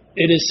said,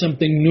 it is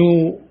something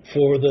new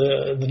for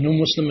the new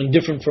Muslim and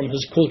different from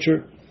his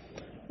culture.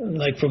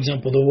 Like, for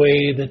example, the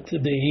way that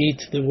they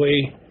eat, the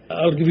way...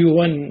 I'll give you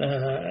one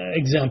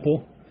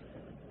example.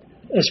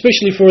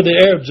 Especially for the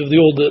Arabs of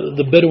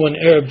the Bedouin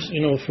Arabs,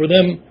 for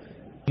them,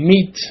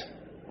 meat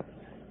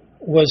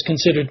was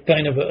considered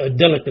kind of a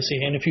delicacy.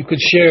 And if you could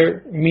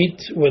share meat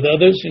with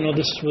others,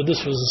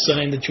 this was a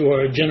sign that you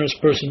are a generous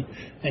person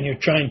and you're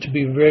trying to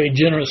be very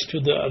generous to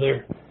the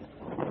other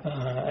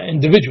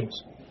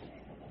individuals.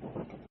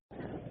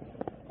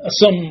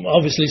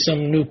 Obviously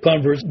some new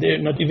converts, they're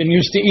not even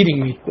used to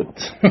eating meat,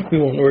 but we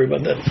won't worry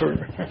about that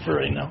for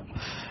right now.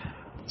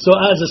 So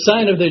as a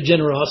sign of their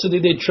generosity,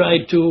 they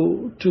try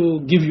to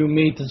give you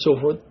meat and so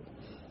forth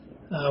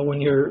when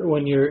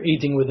you're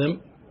eating with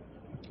them.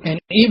 And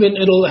even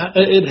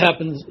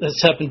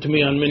it's happened to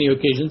me on many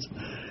occasions,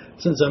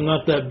 since I'm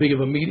not that big of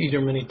a meat eater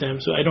many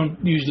times, so I don't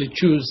usually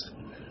choose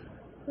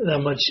that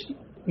much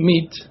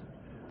meat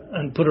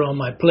and put it on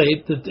my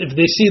plate. That if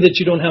they see that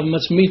you don't have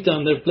much meat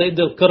on their plate,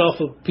 they'll cut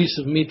off a piece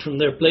of meat from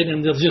their plate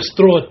and they'll just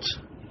throw it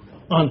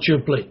onto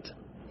your plate.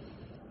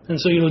 And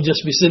so you'll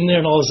just be sitting there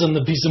and all of a sudden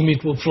the piece of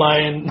meat will fly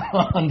in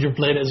on your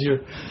plate as you're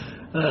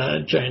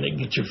trying to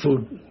get your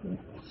food.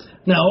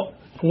 Now,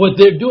 what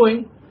they're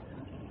doing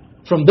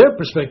from their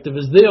perspective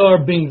is they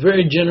are being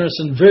very generous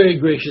and very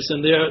gracious,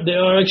 and they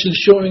are actually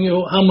showing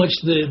you how much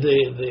they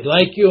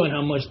like you and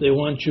how much they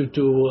want you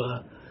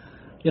to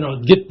they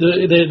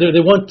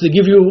want to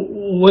give you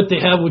what they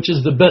have, which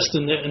is the best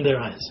in their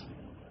eyes.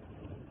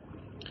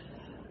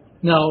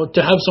 Now,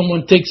 to have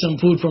someone take some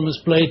food from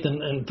his plate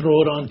and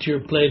throw it onto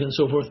your plate and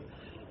so forth,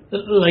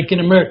 like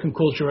in American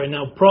culture right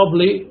now,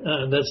 probably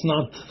that's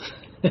not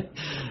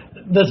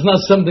that's not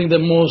something that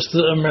most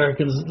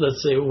Americans,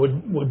 let's say,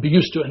 would be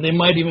used to, and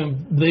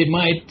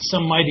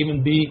some might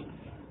even be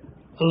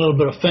a little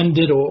bit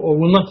offended or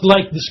will not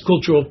like this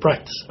cultural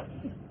practice.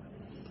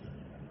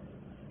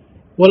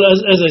 Well,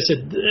 as I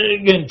said,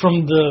 again,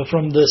 from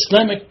the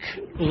Islamic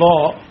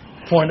law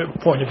point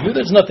of view,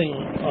 there's nothing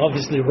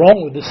obviously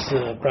wrong with this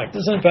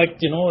practice. In fact,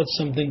 it's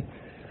something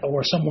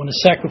where someone is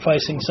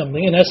sacrificing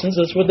something. In essence,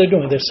 that's what they're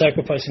doing. They're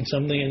sacrificing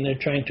something and they're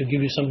trying to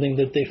give you something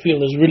that they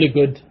feel is really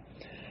good.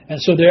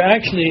 And so they're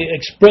actually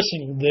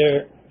expressing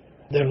their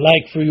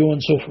like for you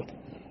and so forth.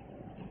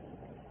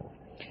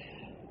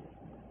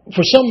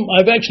 For some,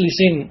 I've actually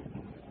seen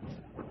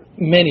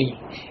many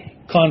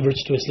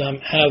converts to Islam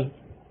have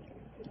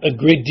a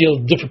great deal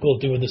of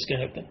difficulty with this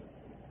kind of thing.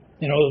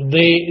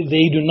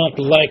 They do not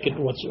like it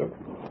whatsoever.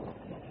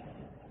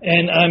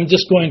 And I'm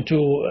just going to,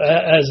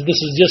 as this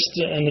is just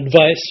an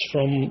advice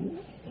from,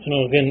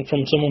 again,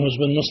 from someone who's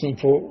been Muslim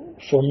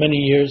for many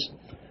years,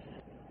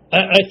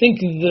 I think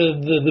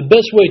the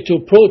best way to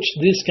approach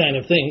these kind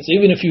of things,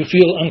 even if you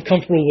feel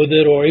uncomfortable with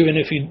it, or even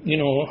if you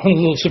a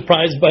little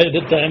surprised by it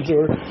at times,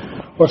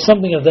 or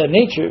something of that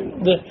nature,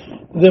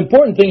 the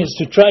important thing is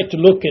to try to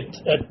look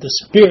at the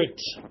spirit,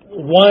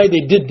 why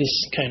they did this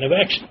kind of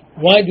action.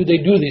 Why do they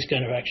do these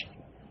kind of action?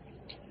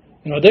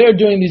 They are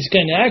doing these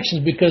kind of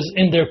actions because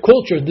in their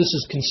culture this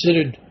is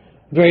considered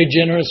very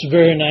generous,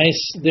 very nice.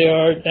 They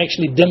are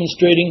actually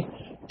demonstrating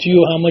to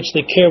you how much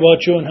they care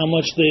about you and how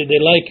much they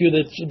like you,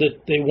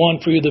 that they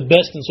want for you the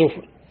best and so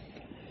forth.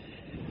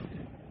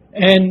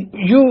 And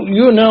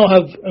you now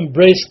have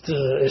embraced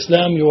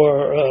Islam, you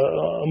are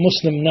a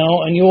Muslim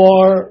now, and you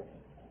are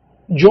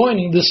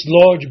joining this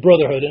large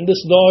brotherhood, and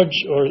this large,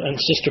 and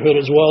sisterhood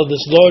as well,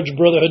 this large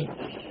brotherhood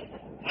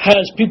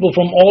has people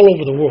from all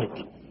over the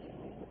world.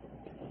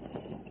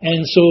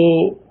 And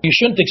so you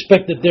shouldn't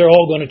expect that they're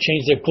all going to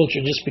change their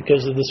culture just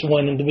because of this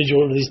one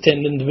individual or these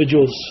 10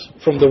 individuals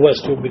from the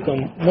West who have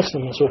become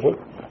Muslim and so forth.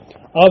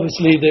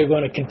 Obviously, they're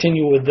going to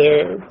continue with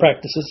their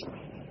practices.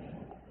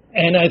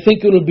 And I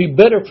think it will be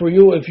better for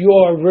you if you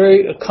are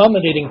very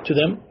accommodating to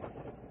them.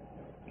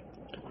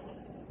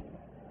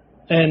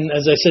 And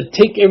as I said,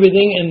 take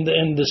everything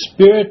in the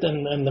spirit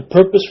and the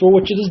purpose for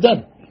which it is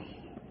done.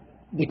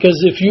 Because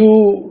if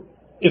you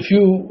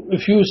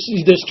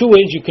see, there's two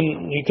ways you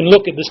can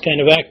look at this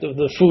kind of act of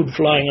the food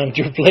flying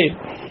onto your plate.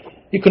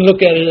 You can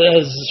look at it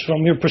as,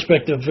 from your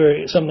perspective,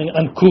 something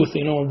uncouth,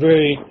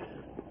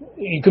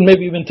 you can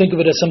maybe even think of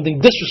it as something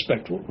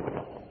disrespectful.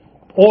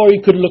 Or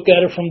you could look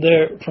at it from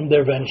their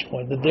vantage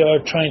point, that they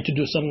are trying to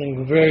do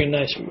something very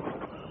nice for you.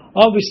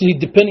 Obviously,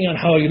 depending on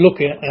how you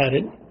look at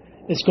it,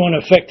 it's going to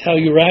affect how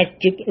you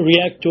react to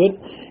it,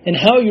 and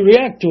how you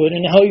react to it,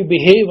 and how you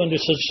behave under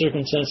such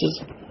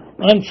circumstances.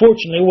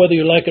 Unfortunately, whether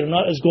you like it or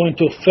not, is going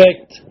to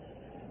affect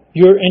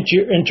your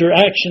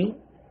interaction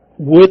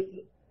with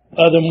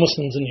other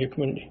Muslims in your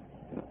community.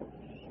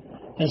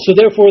 And so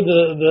therefore,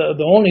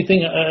 the only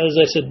thing, as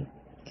I said,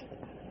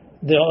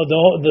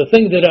 the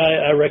thing that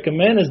I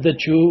recommend is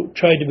that you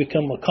try to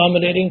become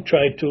accommodating,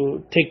 try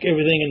to take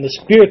everything in the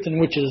spirit in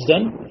which it is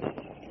done.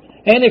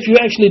 And if you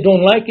actually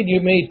don't like it,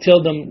 you may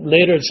tell them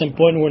later at some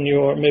point when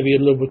you're maybe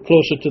a little bit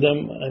closer to them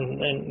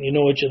and you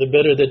know each other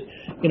better that,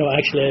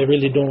 actually I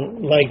really don't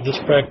like this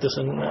practice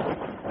and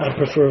I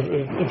prefer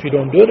if you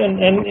don't do it,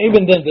 and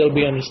even then they'll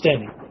be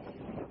understanding.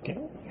 Okay.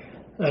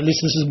 At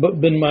least this has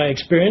been my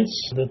experience,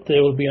 that they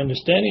will be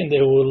understanding and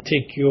they will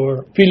take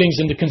your feelings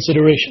into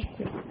consideration.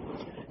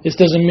 This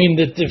doesn't mean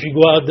that if you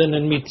go out then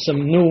and meet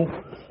some new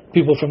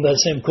people from that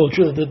same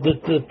culture, that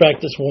the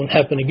practice won't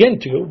happen again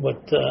to you,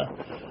 but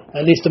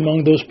at least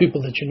among those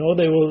people that you know,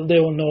 they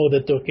will know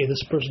that, okay,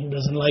 this person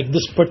doesn't like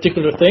this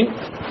particular thing,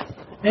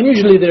 and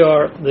usually they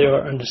are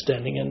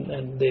understanding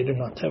and they do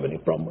not have any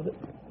problem with it.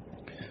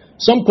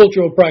 Some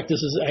cultural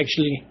practices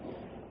actually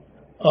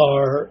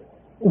are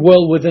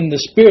well within the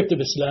spirit of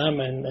Islam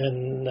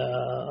and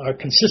are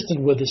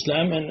consistent with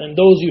Islam, and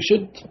those you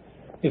should,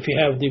 if you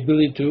have the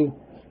ability to,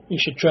 you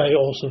should try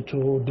also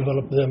to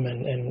develop them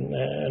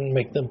and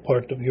make them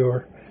part of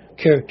your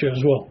character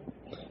as well.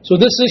 So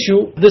this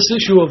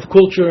issue of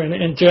culture and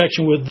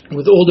interaction with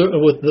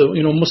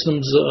the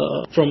Muslims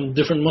from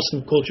different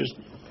Muslim cultures,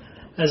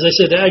 as I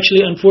said,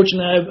 actually,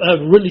 unfortunately,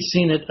 I've really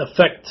seen it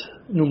affect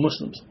new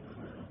Muslims.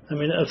 I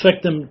mean,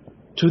 affect them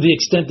to the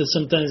extent that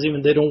sometimes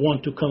even they don't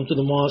want to come to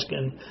the mosque,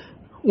 and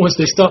once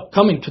they stop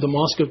coming to the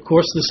mosque, of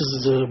course, this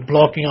is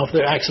blocking off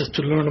their access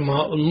to learn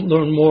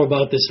more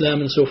about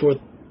Islam and so forth.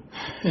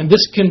 And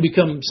this can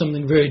become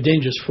something very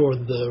dangerous for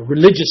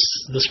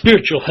the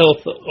spiritual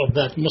health of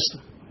that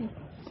Muslim.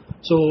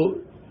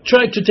 So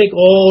try to take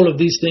all of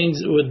these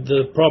things with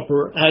the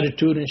proper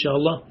attitude,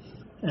 inshallah,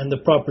 and the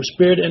proper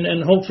spirit,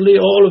 and hopefully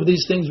all of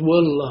these things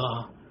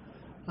will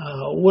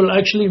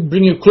actually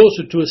bring you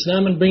closer to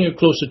Islam and bring you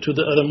closer to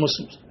the other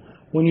Muslims.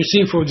 When you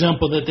see, for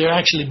example, that they're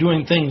actually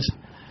doing things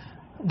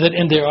that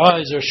in their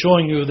eyes are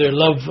showing you their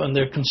love and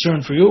their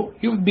concern for you,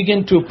 you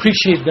begin to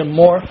appreciate them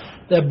more.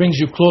 That brings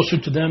you closer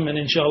to them, and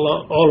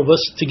inshallah, all of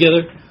us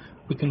together,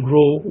 we can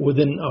grow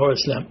within our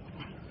Islam.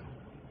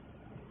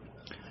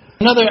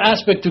 Another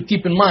aspect to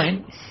keep in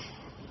mind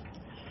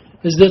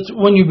is that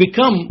when you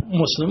become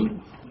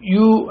Muslim,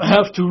 you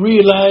have to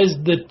realize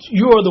that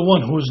you are the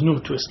one who is new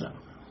to Islam.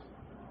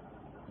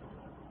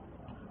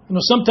 You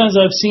know, sometimes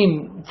I've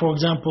seen, for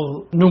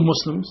example, new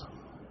Muslims,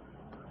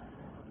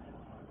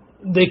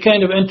 they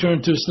kind of enter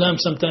into Islam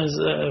sometimes,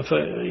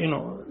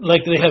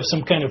 like they have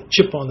some kind of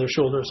chip on their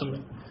shoulder or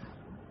something.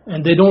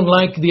 And they don't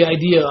like the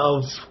idea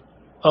of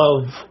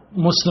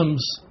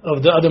Muslims,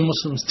 of the other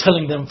Muslims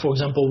telling them, for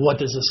example, what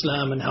is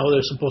Islam and how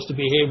they're supposed to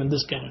behave and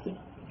this kind of thing.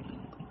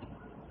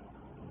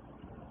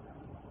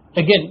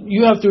 Again,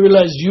 you have to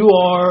realize you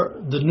are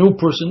the new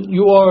person.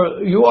 You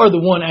are the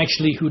one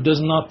actually who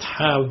does not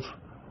have,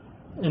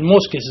 in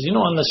most cases,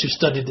 unless you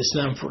studied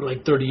Islam for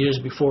like 30 years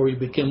before you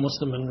became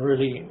Muslim and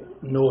really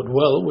know it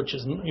well, which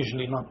is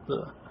usually not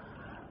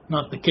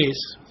the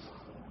case.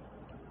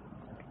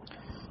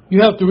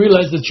 You have to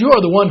realize that you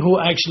are the one who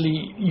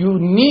actually, you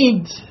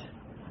need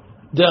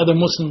the other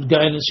Muslims'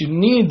 guidance, you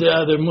need the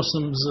other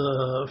Muslims'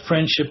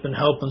 friendship and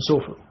help and so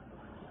forth.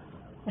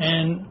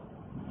 And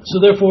so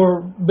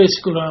therefore,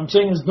 basically what I'm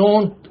saying is,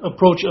 don't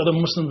approach other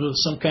Muslims with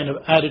some kind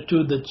of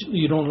attitude that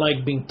you don't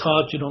like being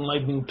taught, you don't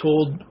like being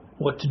told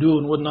what to do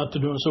and what not to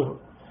do and so forth.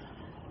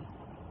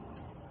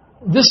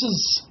 This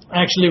is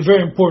actually a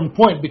very important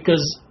point,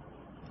 because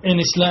in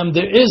Islam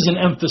there is an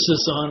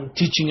emphasis on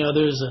teaching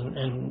others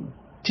and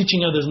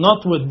teaching others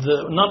not with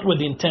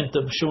the intent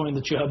of showing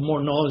that you have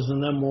more knowledge than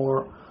them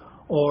or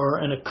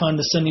in a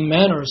condescending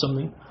manner or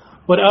something,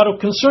 but out of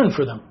concern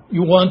for them.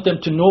 You want them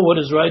to know what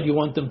is right, you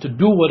want them to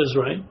do what is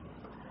right.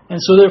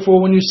 And so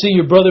therefore, when you see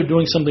your brother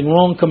doing something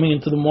wrong, coming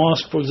into the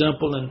mosque, for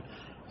example,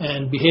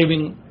 and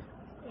behaving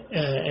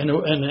in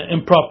an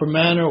improper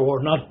manner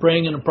or not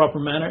praying in a proper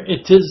manner,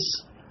 it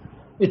is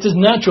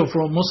natural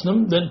for a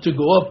Muslim then to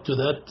go up to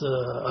that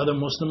other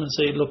Muslim and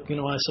say, look,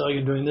 I saw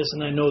you doing this,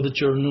 and I know that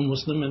you're a new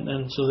Muslim,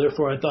 and so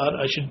therefore I thought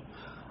I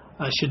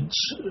should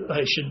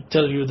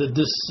tell you that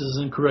this is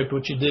incorrect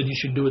what you did. You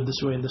should do it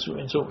this way and this way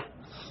and so on.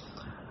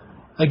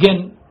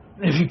 Again,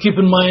 if you keep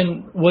in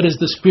mind what is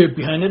the spirit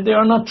behind it, they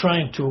are not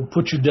trying to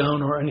put you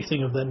down or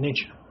anything of that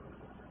nature,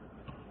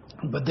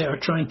 but they are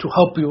trying to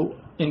help you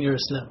in your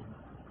Islam.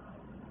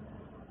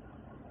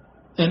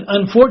 And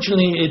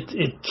unfortunately,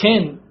 it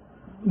can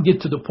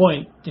get to the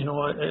point,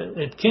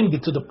 it can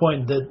get to the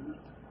point that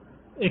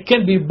it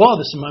can be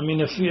bothersome. I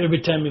mean, if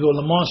every time you go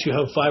to the mosque, you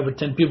have 5 or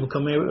 10 people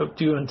coming up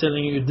to you and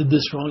telling you did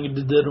this wrong, you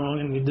did that wrong,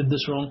 and you did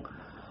this wrong,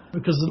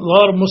 because a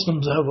lot of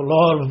Muslims have a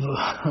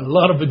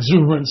lot of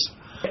exuberance.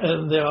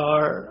 They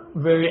are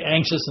very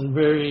anxious and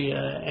very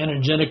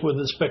energetic with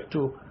respect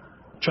to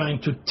trying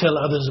to tell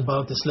others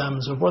about Islam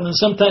and so forth. And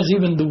sometimes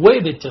even the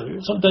way they tell you,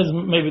 sometimes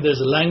maybe there's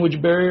a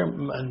language barrier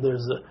and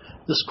there's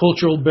this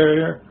cultural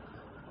barrier.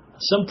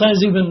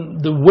 Sometimes even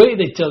the way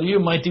they tell you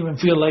might even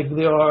feel like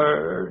they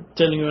are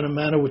telling you in a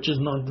manner which is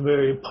not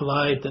very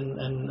polite,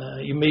 and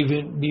you may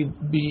even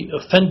be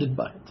offended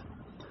by it.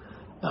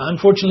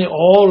 Unfortunately,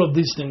 all of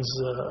these things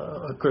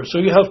occur. So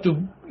you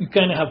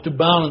kind of have to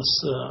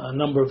balance a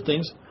number of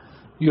things.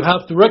 You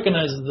have to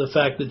recognize the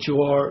fact that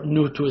you are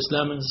new to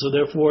Islam, and so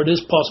therefore it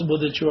is possible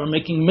that you are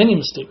making many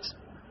mistakes.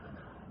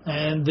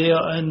 And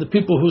the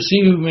people who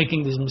see you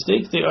making these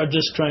mistakes, they are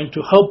just trying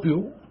to help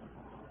you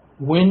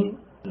win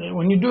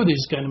when you do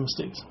these kind of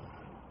mistakes.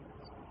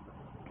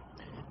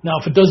 Now,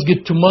 if it does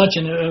get too much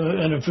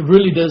and if it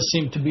really does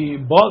seem to be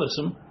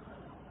bothersome,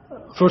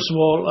 first of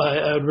all,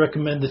 I would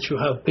recommend that you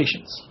have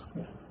patience.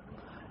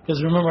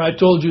 Because remember, I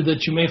told you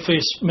that you may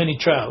face many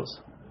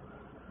trials.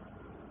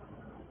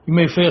 You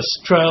may face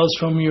trials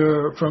from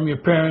your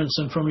parents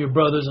and from your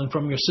brothers and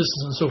from your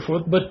sisters and so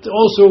forth, but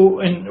also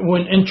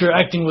when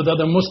interacting with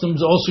other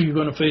Muslims, also you're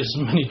going to face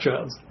many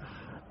trials.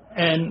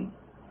 And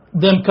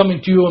them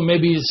coming to you and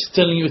maybe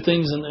telling you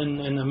things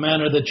in a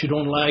manner that you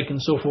don't like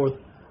and so forth,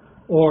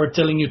 or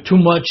telling you too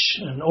much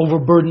and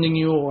overburdening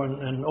you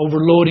and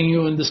overloading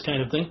you and this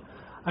kind of thing,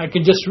 I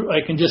can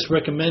just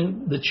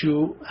recommend that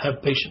you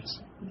have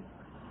patience.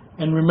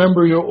 And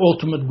remember your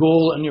ultimate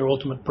goal and your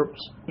ultimate purpose.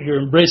 Your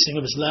embracing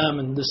of Islam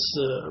and this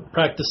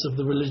practice of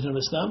the religion of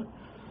Islam,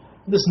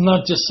 this is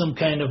not just some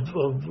kind of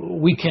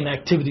weekend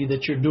activity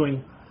that you're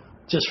doing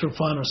just for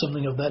fun or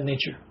something of that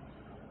nature.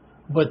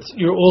 But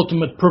your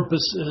ultimate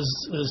purpose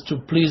is to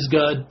please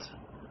God,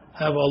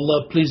 have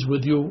Allah pleased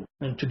with you,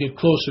 and to get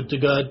closer to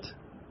God.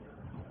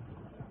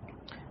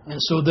 And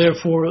so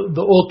therefore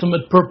the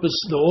ultimate purpose,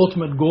 the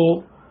ultimate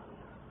goal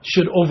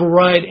should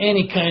override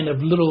any kind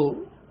of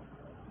little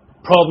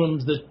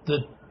problems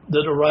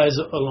that arise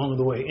along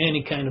the way,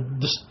 any kind of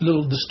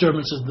little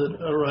disturbances that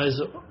arise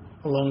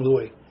along the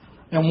way.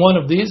 And one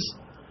of these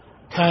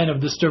kind of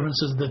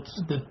disturbances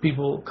that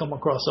people come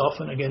across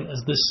often, again,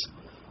 is this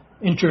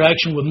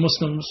interaction with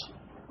Muslims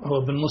who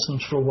have been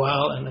Muslims for a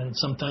while and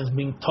sometimes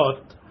being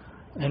taught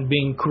and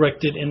being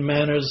corrected in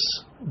manners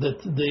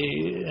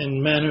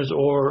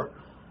or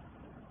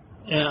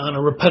on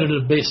a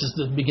repetitive basis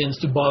that begins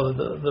to bother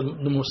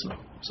the Muslim.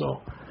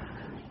 So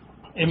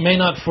it may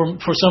not,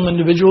 for some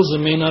individuals,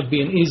 it may not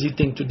be an easy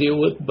thing to deal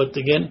with, but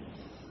again,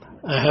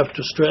 I have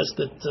to stress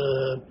that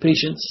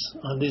patience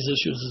on these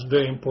issues is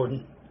very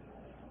important.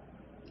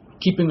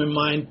 Keeping in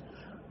mind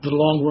the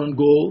long-run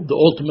goal, the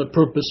ultimate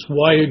purpose,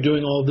 why you're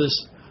doing all this.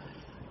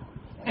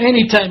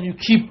 Anytime you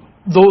keep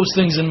those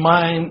things in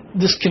mind,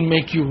 this can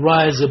make you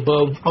rise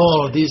above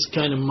all of these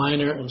kind of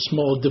minor and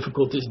small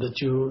difficulties that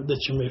you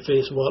may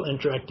face while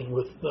interacting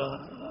with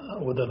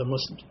other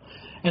Muslims.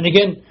 And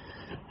again,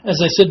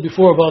 as I said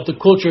before about the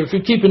culture, if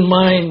you keep in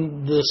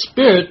mind the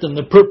spirit and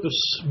the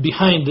purpose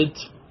behind it,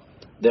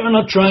 they're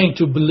not trying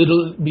to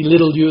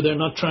belittle you, they're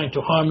not trying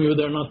to harm you,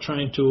 they're not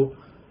trying to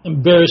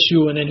embarrass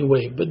you in any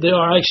way, but they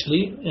are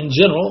actually, in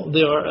general,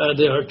 they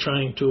are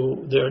trying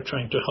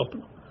to help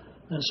you.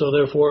 And so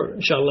therefore,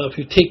 inshallah, if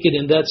you take it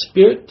in that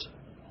spirit,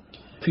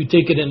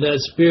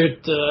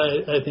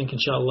 I think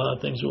inshallah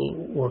things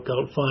will work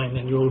out fine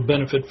and you will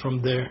benefit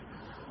from their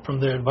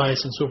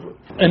advice and so forth.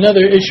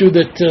 Another issue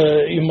that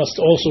you must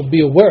also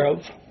be aware of,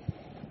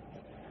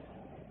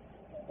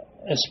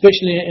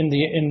 especially in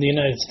the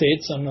United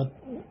States, I'm not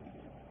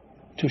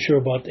too sure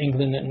about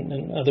England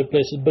and other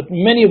places, but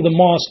many of the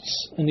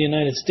mosques in the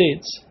United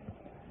States,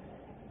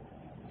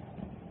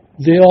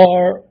 they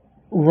are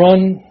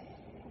run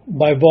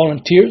by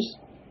volunteers.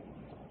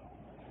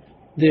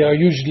 They are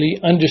usually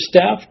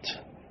understaffed.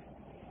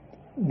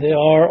 They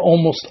are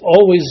almost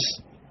always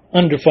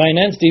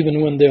underfinanced,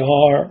 even when they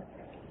are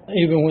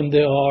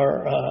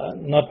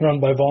not run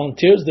by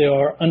volunteers. They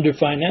are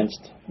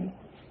underfinanced.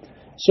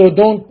 So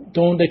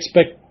don't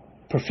expect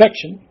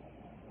perfection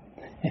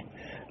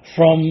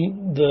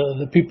from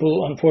the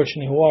people,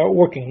 unfortunately, who are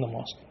working in the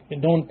mosque. You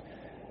don't,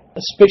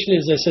 especially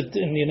as I said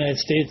in the United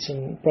States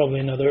and probably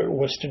in other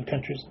Western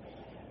countries.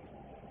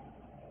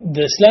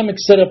 The Islamic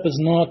setup is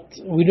not,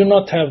 we do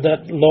not have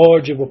that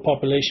large of a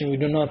population, we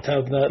do not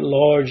have that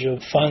large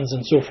of funds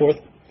and so forth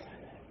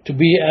to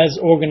be as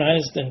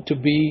organized and to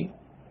be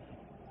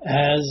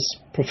as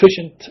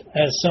proficient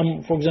as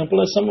some, for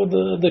example, as some of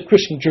the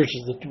Christian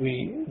churches that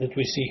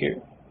we see here.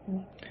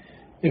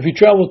 If you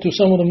travel to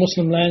some of the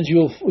Muslim lands,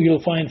 you'll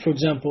find, for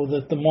example,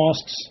 that the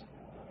mosques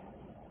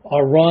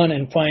are run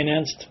and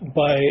financed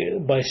by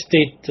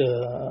state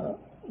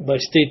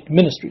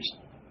ministries,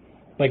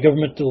 by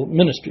governmental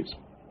ministries.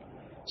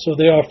 So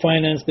they are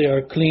financed, they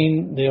are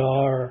clean, they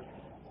are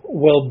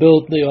well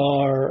built, they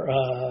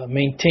are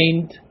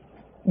maintained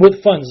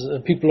with funds.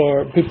 People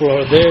are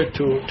there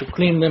to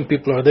clean them,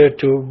 people are there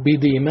to be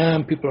the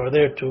imam, people are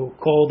there to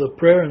call the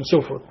prayer and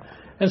so forth.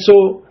 And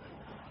so,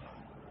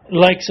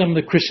 like some of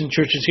the Christian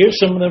churches here,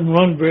 some of them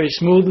run very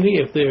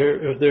smoothly. If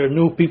there are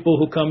new people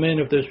who come in,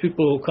 if there's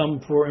people who come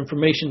for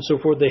information and so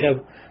forth, they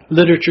have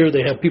literature,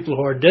 they have people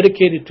who are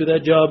dedicated to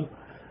that job,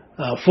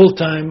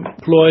 full-time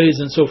employees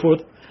and so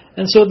forth.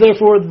 And so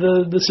therefore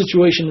the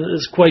situation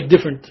is quite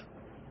different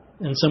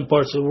in some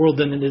parts of the world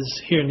than it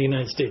is here in the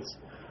United States.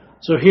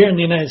 So here in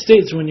the United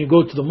States, when you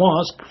go to the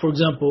mosque, for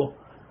example,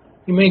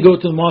 you may go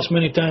to the mosque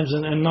many times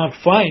and not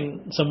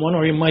find someone,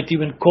 or you might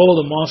even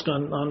call the mosque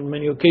on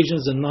many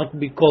occasions and not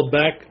be called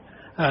back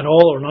at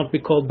all, or not be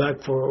called back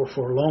for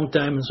a long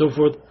time and so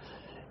forth.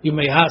 You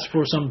may ask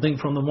for something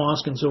from the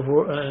mosque and so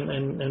forth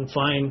and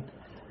find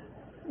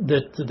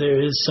that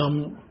there is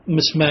some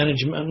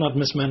mismanagement, not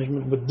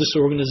mismanagement, but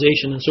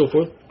disorganization and so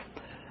forth.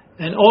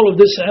 And all of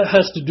this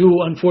has to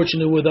do,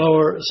 unfortunately, with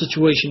our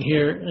situation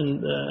here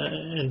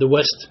in the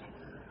West.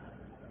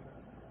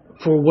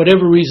 For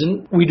whatever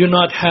reason, we do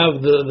not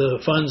have the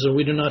funds, or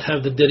we do not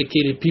have the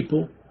dedicated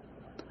people,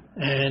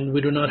 and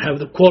we do not have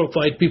the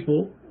qualified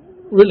people.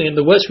 Really, in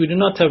the West, we do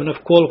not have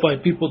enough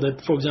qualified people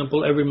that, for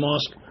example, every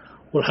mosque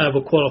will have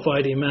a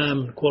qualified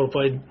imam, a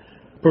qualified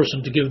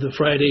person to give the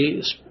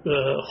Friday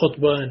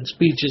khutbah and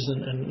speeches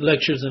and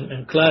lectures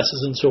and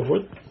classes and so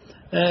forth.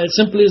 It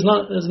simply is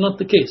not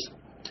the case.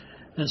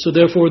 And so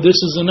therefore, this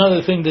is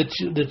another thing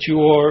that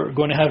you are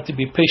going to have to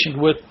be patient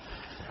with.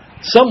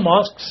 Some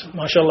mosques,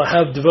 mashallah,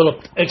 have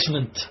developed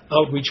excellent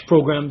outreach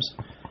programs,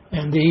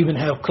 and they even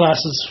have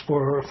classes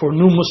for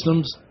new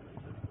Muslims.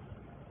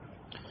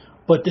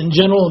 But in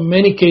general, in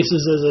many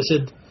cases, as I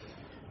said,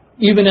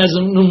 even as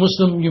a new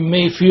Muslim, you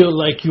may feel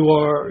like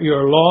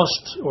you're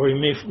lost, or you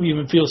may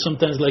even feel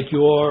sometimes like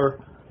you are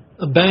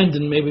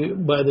abandoned maybe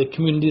by the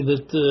community,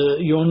 that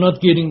you're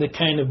not getting the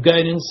kind of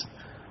guidance,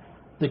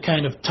 the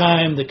kind of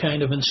time, the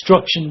kind of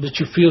instruction that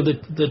you feel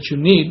that you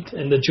need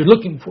and that you're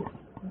looking for.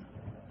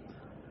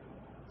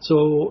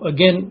 So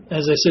again,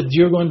 as I said,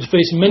 you're going to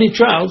face many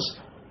trials.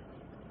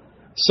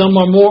 Some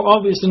are more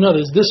obvious than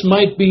others. This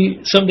might be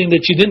something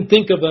that you didn't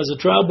think of as a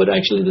trial, but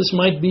actually this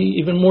might be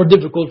even more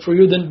difficult for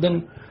you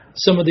than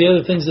some of the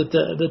other things that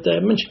I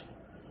mentioned.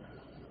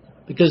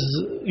 Because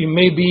you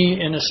may be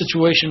in a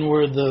situation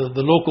where the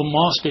local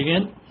mosque,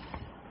 again,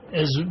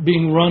 is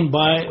being run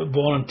by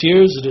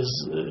volunteers.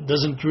 It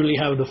doesn't really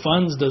have the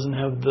funds, doesn't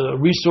have the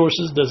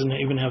resources, doesn't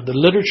even have the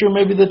literature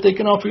maybe that they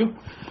can offer you.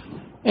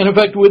 And in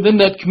fact,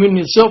 within that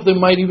community itself, they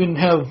might even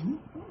have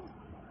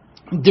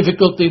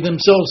difficulty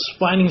themselves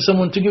finding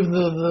someone to give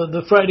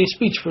the Friday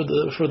speech for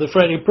the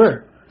Friday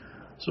prayer.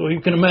 So you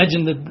can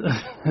imagine that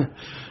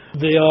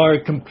they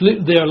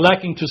are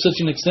lacking to such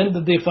an extent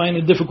that they find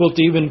it difficult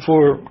even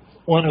for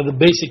one of the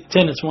basic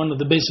tenets, one of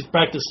the basic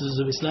practices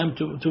of Islam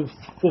to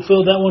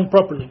fulfill that one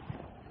properly.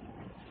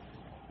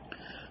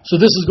 So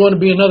this is going to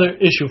be another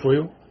issue for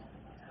you.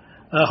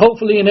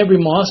 Hopefully in every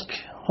mosque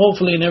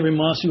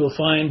you will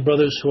find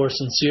brothers who are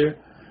sincere.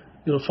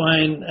 You'll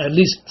find at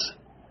least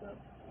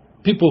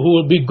people who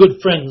will be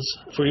good friends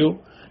for you.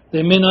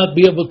 They may not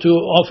be able to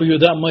offer you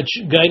that much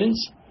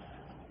guidance,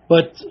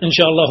 but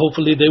inshallah,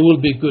 hopefully they will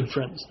be good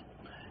friends.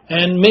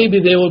 And maybe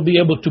they will be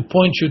able to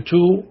point you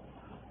to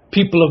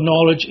people of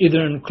knowledge,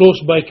 either in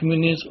close by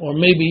communities, or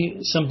maybe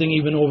something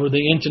even over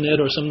the internet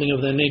or something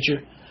of that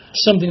nature,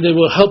 something that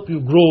will help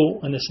you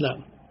grow in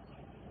Islam.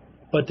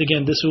 But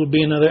again, this will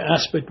be another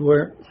aspect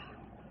where,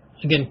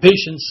 again,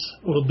 patience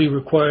will be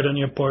required on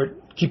your part,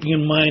 keeping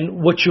in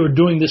mind what you're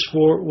doing this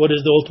for, what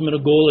is the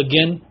ultimate goal.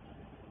 Again,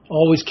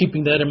 always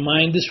keeping that in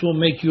mind. This will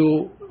make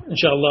you,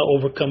 inshallah,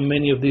 overcome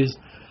many of these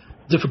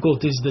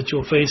difficulties that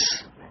you'll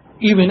face,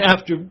 even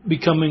after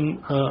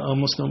becoming a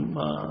Muslim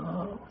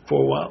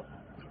for a while.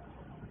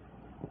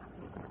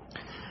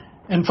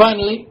 And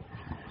finally,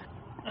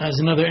 as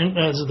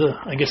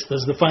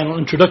the final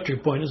introductory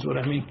point is what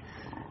I mean.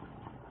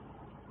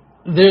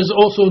 There's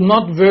also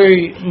not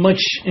very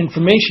much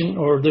information,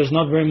 or there's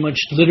not very much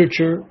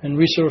literature and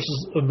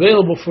resources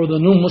available for the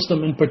new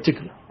Muslim in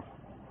particular.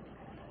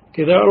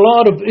 Okay, there are a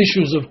lot of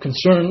issues of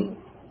concern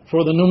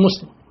for the new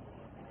Muslim.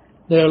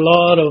 There are a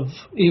lot of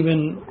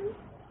even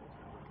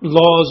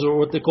laws, or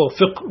what they call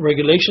fiqh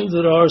regulations,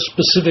 that are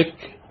specific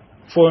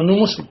for a new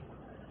Muslim.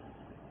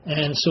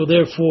 And so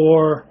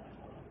therefore,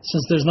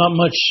 since there's not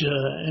much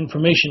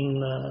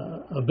information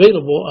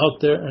available out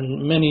there,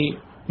 and many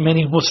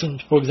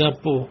Muslims, for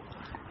example,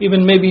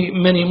 even maybe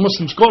many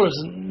Muslim scholars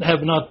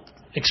have not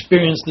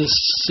experienced this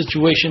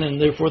situation,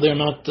 and therefore they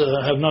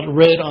have not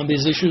read on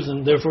these issues,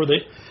 and therefore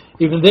they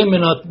may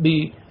not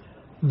be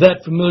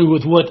that familiar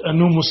with what a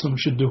new Muslim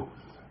should do.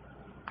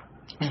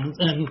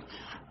 And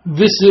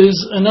this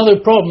is another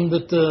problem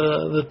that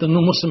the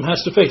new Muslim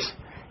has to face.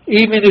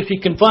 Even if he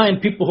can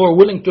find people who are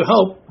willing to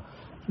help,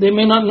 they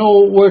may not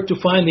know where to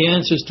find the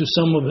answers to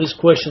some of his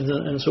questions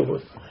and so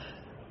forth.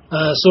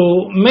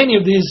 So many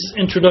of these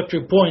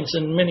introductory points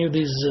and many of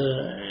these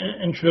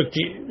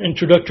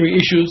introductory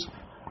issues,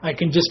 I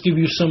can just give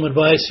you some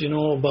advice,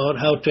 about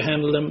how to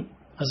handle them.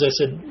 As I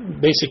said,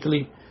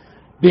 basically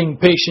being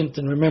patient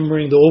and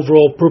remembering the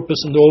overall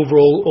purpose and the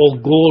overall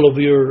goal of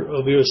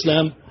your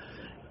Islam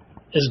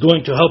is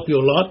going to help you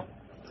a lot.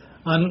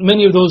 On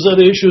many of those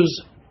other issues,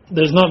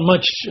 there's not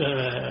much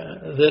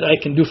that I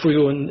can do for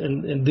you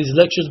in these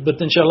lectures,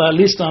 but inshallah, at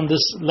least on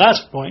this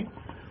last point,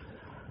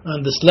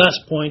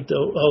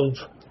 of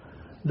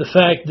the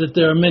fact that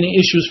there are many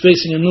issues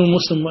facing a new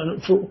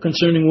Muslim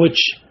concerning which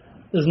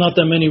there's not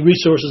that many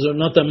resources or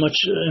not that much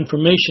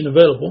information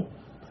available.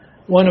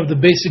 One of the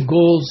basic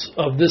goals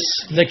of this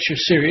lecture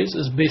series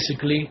is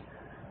basically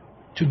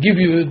to give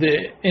you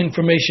the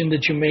information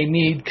that you may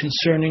need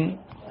concerning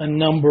a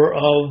number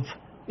of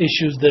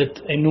issues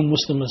that a new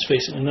Muslim is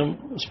facing,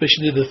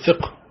 especially the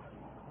fiqh,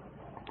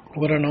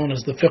 what are known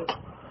as the fiqh,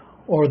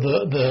 or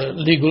the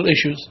legal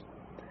issues.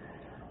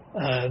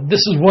 This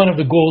is one of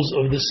the goals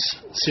of this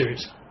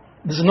series.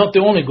 This is not the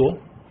only goal.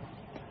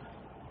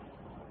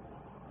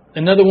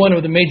 Another one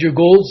of the major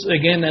goals,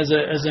 again, as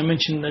I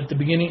mentioned at the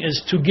beginning,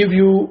 is to give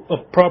you a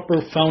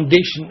proper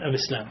foundation of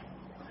Islam.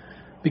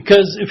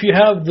 Because if you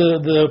have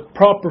the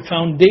proper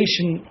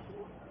foundation,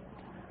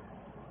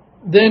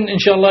 then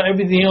inshallah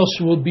everything else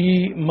will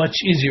be much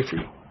easier for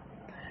you.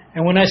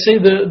 And when I say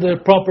the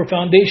proper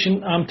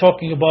foundation, I'm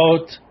talking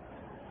about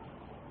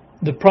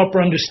the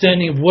proper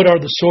understanding of what are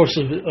the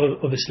sources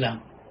of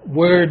Islam.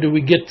 Where do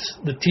we get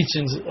the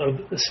teachings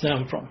of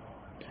Islam from?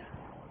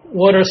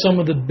 What are some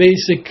of the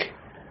basic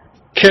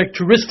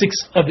characteristics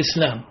of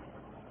Islam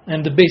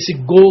and the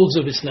basic goals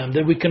of Islam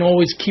that we can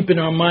always keep in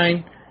our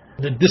mind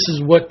that this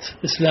is what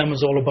Islam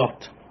is all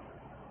about?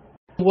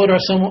 What are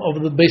some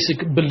of the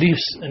basic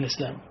beliefs in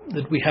Islam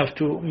that we have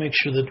to make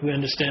sure that we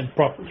understand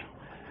properly?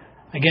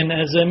 Again,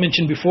 as I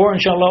mentioned before,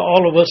 inshallah,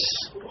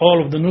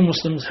 all of the new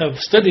Muslims have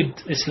studied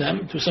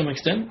Islam to some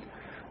extent,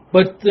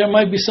 but there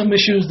might be some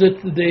issues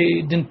that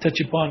they didn't touch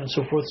upon and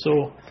so forth.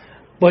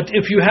 But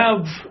if you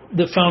have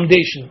the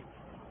foundation,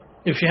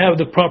 if you have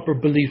the proper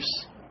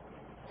beliefs,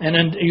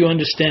 and you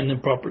understand them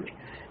properly,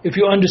 if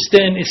you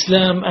understand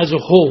Islam as a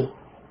whole,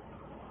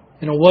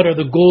 what are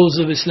the goals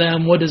of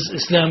Islam, what is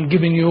Islam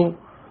giving you,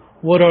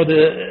 what are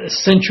the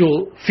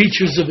essential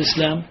features of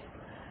Islam,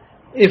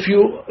 if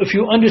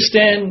you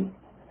understand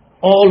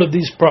all of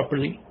these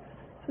properly,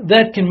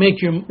 that can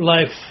make your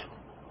life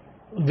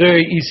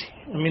very easy.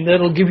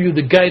 That'll give you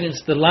the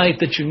guidance, the light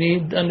that you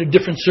need under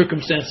different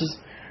circumstances,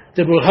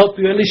 that will help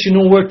you. At least you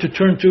know where to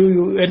turn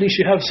to. At least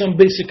you have some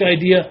basic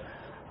idea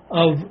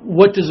of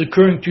what is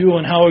occurring to you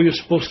and how are you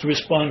supposed to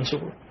respond and so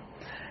forth.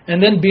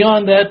 And then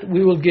beyond that,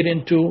 we will get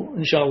into,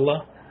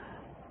 inshallah,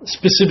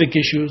 specific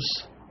issues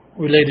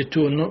related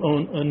to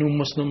a new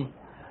Muslim,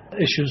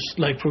 issues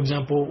like, for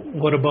example,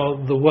 what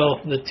about the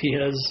wealth that he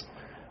has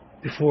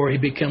before he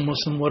became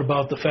Muslim? What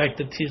about the fact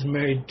that he's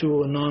married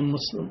to a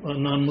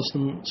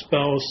non-Muslim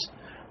spouse?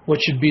 What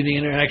should be the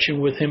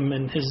interaction with him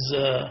and his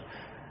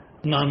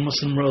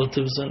non-Muslim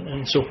relatives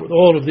and so forth?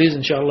 All of these,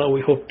 inshallah,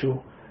 we hope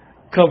to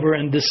cover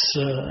in this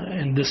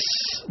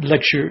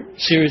lecture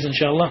series,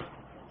 inshallah.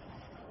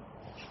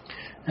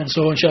 And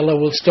so, inshallah,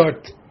 we'll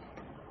start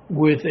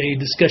with a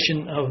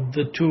discussion of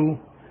the two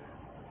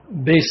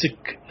basic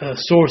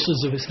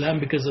sources of Islam,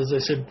 because, as I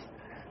said,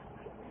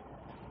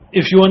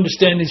 if you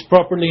understand these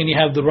properly and you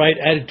have the right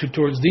attitude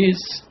towards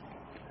these,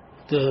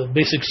 the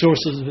basic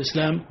sources of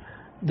Islam,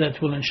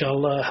 that will,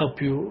 inshallah,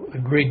 help you a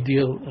great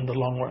deal in the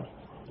long run.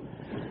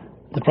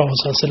 The Prophet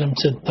ﷺ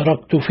said,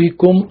 تَرَكْتُ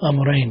فِيكُمْ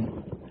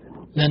أَمْرَيْنِ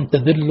لَن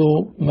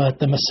تَذِلُّوا مَا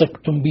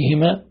تَمَسَّكْتُمْ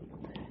بِهِمَا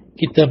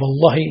كِتَابَ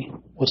اللَّهِ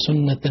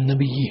وَسُنَّةَ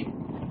النَّبِيِّ.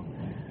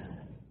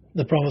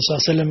 The Prophet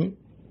ﷺ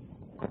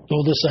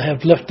told us, I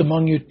have left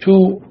among you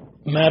two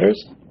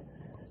matters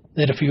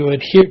that if you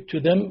adhere to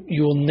them,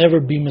 you will never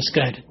be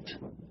misguided.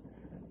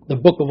 The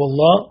Book of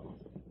Allah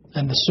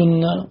and the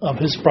Sunnah of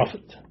His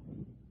Prophet.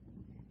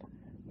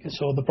 Okay,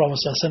 so the Prophet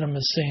ﷺ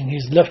is saying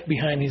he's left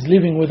behind, he's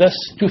leaving with us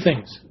two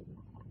things.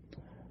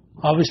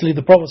 Obviously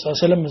the Prophet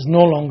ﷺ is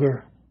no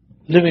longer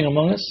living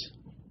among us.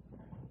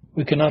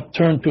 We cannot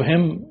turn to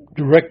him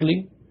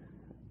directly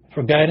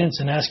for guidance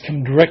and ask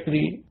him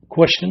directly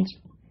questions.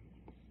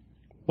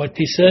 But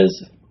he said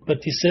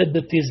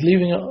that he is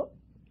leaving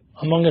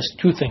among us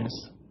two things.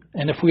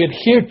 And if we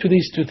adhere to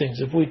these two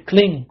things, if we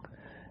cling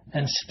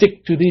and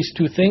stick to these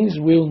two things,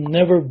 we'll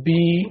never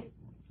be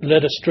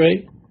led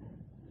astray.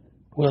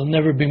 We'll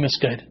never be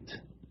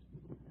misguided.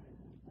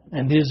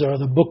 And these are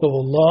the Book of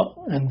Allah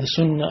and the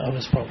Sunnah of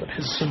His Prophet,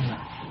 His Sunnah.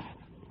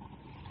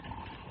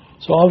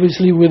 So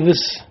obviously with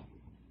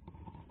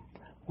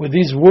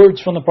these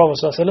words from the Prophet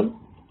ﷺ,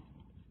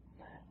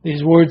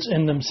 these words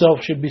in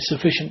themselves should be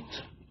sufficient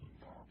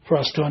for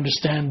us to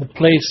understand the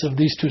place of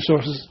these two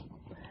sources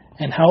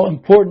and how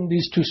important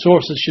these two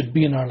sources should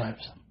be in our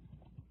lives.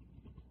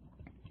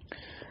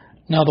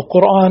 Now the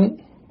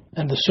Quran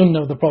and the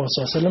Sunnah of the Prophet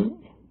ﷺ,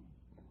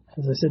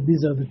 as I said,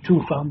 these are the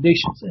two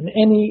foundations. And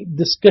any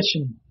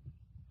discussion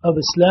of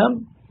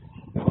Islam,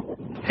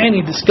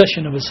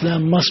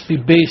 must be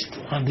based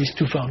on these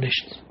two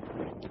foundations.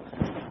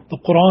 The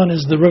Quran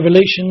is the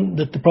revelation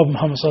that the Prophet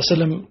Muhammad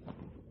ﷺ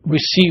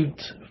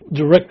received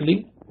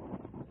directly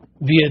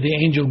via the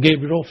angel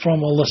Gabriel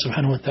from Allah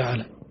subhanahu wa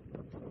ta'ala.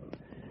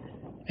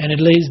 And it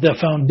lays the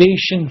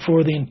foundation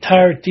for the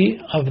entirety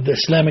of the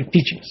Islamic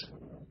teachings.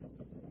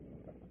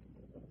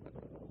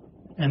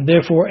 And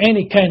therefore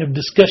any kind of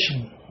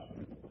discussion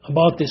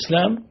about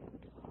Islam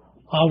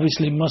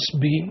obviously must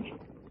be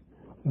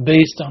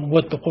based on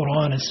what the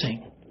Quran is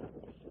saying.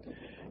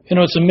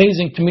 It's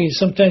amazing to me,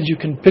 sometimes you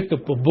can pick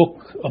up a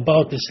book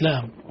about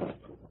Islam,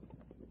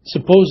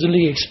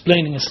 supposedly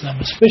explaining Islam,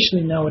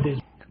 especially nowadays.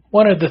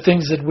 One of the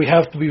things that we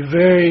have to be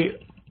very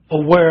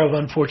aware of,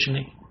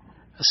 unfortunately,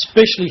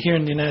 especially here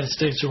in the United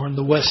States or in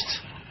the West,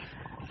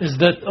 is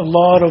that a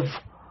lot of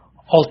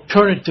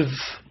alternative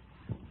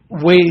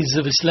ways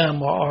of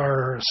Islam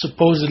are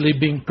supposedly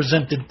being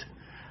presented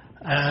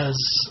as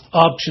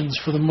options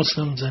for the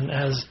Muslims and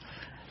as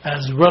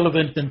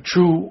relevant and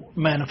true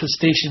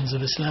manifestations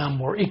of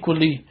Islam, or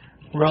equally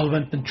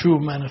relevant and true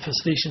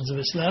manifestations of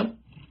Islam.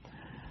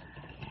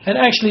 And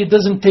actually, it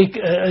doesn't take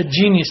a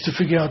genius to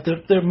figure out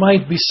that there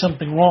might be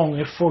something wrong.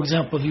 If, for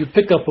example, you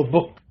pick up a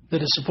book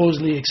that is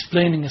supposedly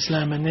explaining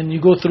Islam, and then you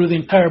go through the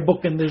entire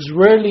book, and there's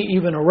rarely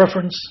even a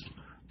reference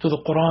to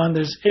the Quran,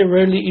 there's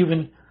rarely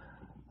even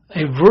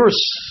a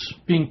verse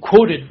being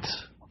quoted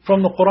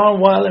from the Quran,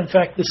 while in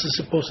fact this is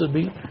supposed to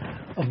be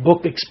a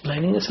book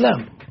explaining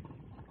Islam.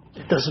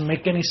 It doesn't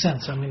make any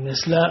sense. I mean,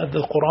 Islam,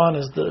 the Quran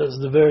is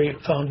the very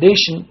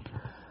foundation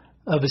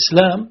of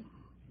Islam.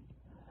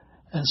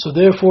 And so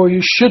therefore you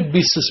should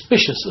be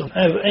suspicious of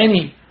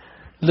any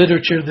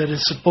literature that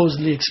is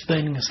supposedly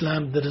explaining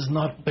Islam that is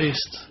not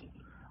based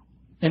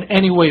in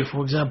any way,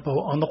 for example,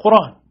 on the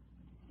Quran.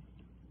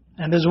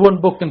 And there's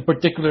one book in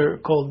particular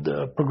called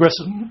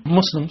Progressive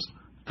Muslims,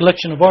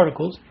 collection of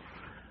articles.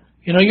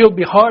 You know, you'll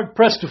be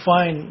hard-pressed to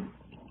find,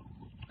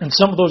 in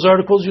some of those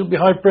articles, you'll be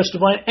hard-pressed to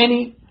find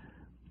any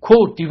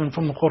quote even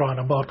from the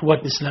Quran about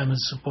what Islam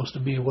is supposed to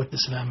be, what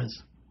Islam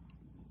is.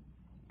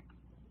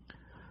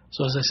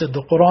 So as I said,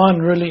 the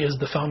Quran really is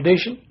the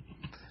foundation.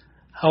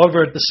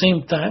 However, at the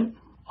same time,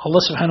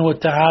 Allah subhanahu wa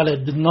ta'ala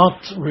did not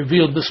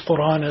reveal this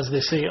Quran, as they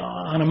say,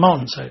 on a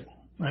mountainside.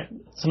 Right?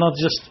 It's not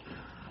just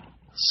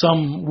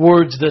some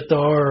words that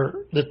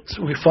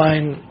we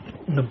find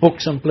in a book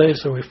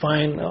someplace or we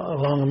find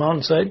along a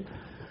mountainside.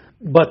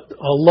 But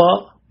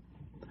Allah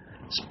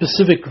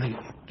specifically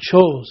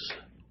chose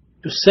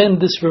to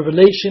send this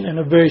revelation in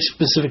a very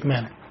specific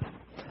manner.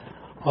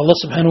 Allah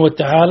subhanahu wa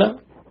ta'ala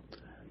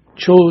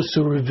chose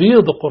to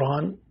reveal the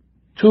Quran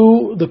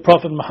to the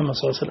Prophet Muhammad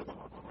sallallahu alaihi wasallam.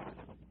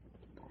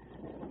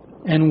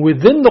 And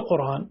within the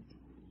Quran,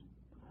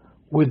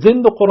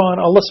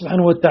 Allah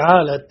subhanahu wa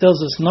ta'ala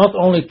tells us not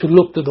only to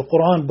look to the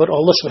Quran, but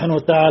Allah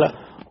subhanahu wa ta'ala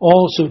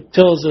also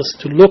tells us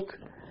to look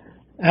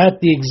at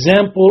the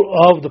example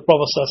of the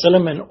Prophet sallallahu alaihi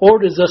wasallam and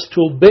orders us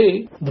to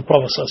obey the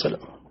Prophet sallallahu alaihi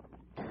wasallam.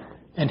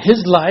 And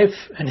his life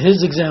and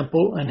his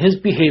example and his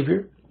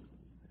behavior,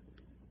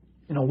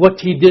 you know, what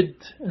he did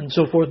and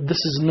so forth, this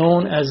is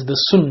known as the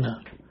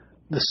Sunnah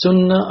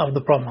of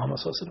the Prophet Muhammad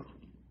sallallahu alaihi wasallam.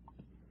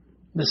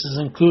 This is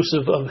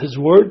inclusive of his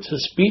words,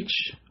 his speech,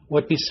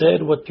 what he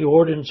said, what he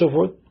ordered and so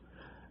forth,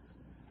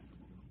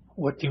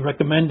 what he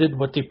recommended,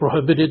 what he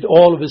prohibited.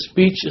 All of his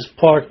speech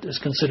is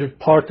considered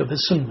part of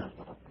his Sunnah.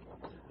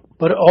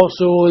 But it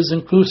also is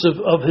inclusive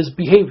of his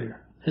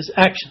behavior, his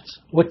actions,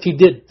 what he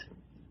did.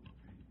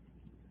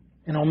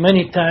 You know,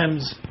 many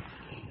times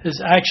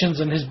his actions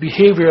and his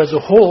behavior as a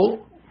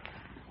whole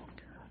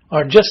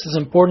are just as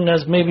important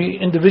as maybe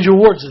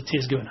individual words that he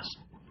has given us.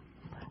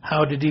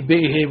 How did he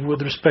behave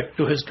with respect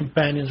to his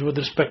companions, with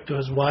respect to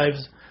his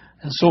wives,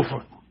 and so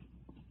forth.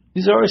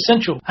 These are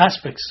essential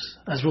aspects,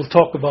 as we'll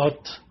talk about,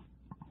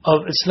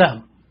 of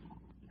Islam.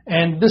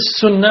 And this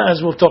Sunnah,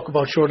 as we'll talk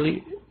about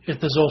shortly,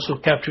 it is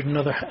also captured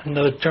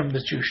another term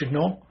that you should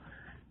know,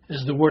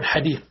 is the word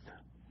hadith.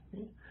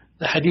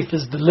 The hadith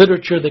is the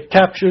literature that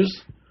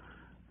captures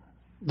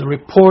the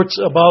reports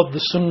about the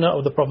Sunnah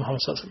of the Prophet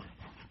Muhammad sallallahu alaihi wasallam.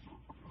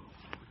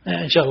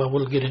 And inshallah,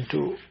 we'll get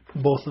into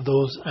both of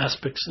those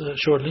aspects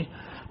shortly.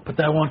 But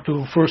I want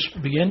to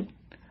first begin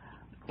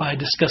by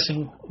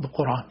discussing the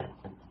Quran.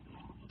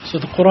 So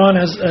the Quran,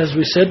 as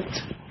we said,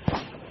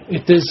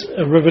 it is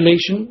a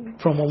revelation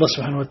from Allah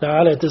subhanahu wa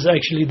ta'ala. It is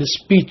actually the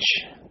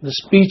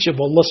speech of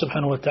Allah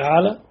subhanahu wa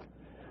ta'ala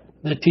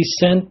that He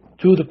sent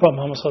to the Prophet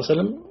Muhammad sallallahu alaihi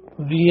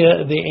wasallam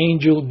via the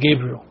angel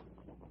Gabriel.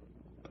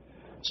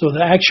 So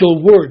the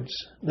actual words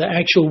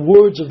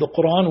of the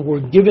Quran were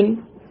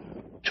given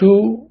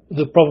to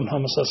the Prophet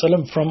Muhammad sallallahu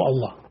alaihi wasallam from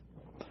Allah.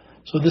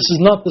 So this is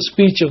not the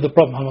speech of the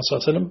Prophet Muhammad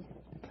sallallahu alaihi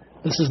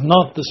wasallam. This is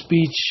not the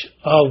speech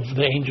of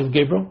the angel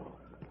Gabriel,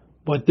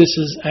 but this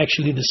is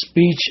actually the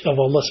speech of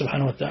Allah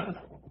subhanahu wa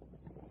ta'ala.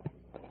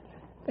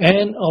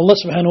 And Allah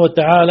subhanahu wa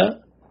ta'ala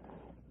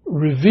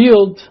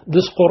revealed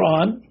this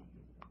Quran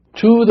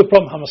to the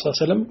Prophet Muhammad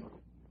sallallahu alaihi wasallam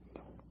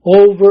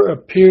over a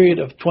period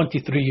of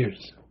 23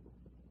 years.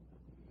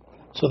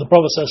 So the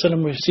Prophet sallallahu alaihi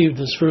wasallam received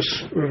his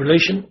first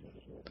revelation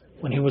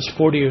when he was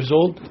 40 years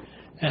old,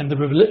 and the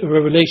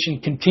revelation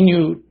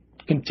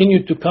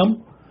continued to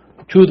come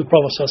to the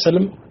Prophet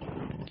ﷺ.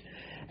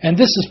 And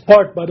this is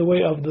part, by the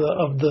way, of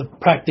the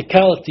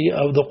practicality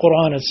of the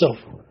Quran itself,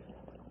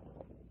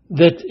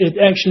 that it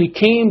actually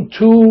came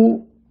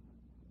to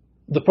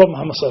the Prophet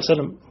Muhammad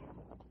ﷺ,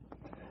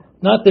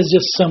 not as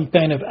just some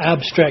kind of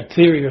abstract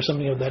theory or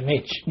something of that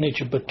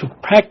nature, but to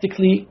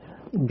practically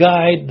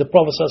guide the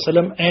Prophet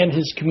ﷺ and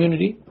his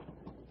community,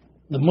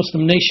 the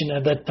Muslim nation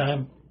at that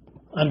time,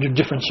 under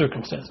different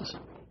circumstances.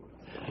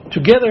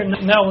 Together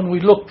now, when we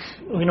look,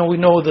 we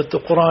know that the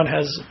Quran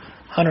has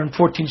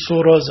 114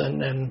 surahs,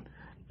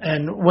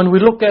 and when we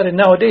look at it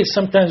nowadays,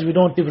 sometimes we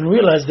don't even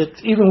realize that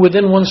even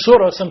within one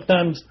surah,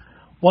 sometimes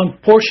one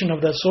portion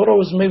of that surah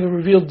was maybe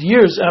revealed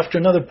years after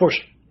another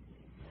portion.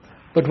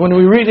 But when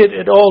we read it,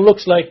 it all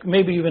looks like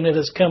maybe even it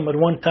has come at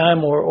one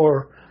time,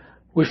 or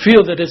we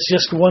feel that it's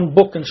just one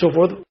book and so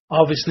forth,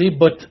 obviously,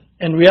 but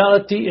in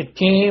reality it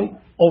came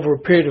over a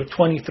period of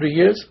 23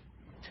 years.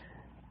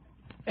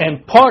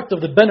 And part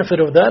of the benefit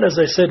of that, as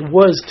I said,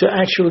 was to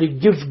actually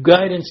give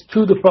guidance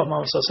to the Prophet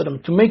Muhammad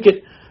ﷺ, to make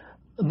it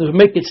to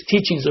make its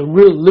teachings a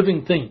real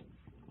living thing.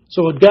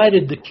 So it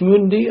guided the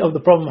community of the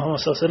Prophet Muhammad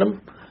ﷺ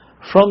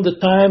from the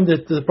time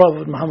that the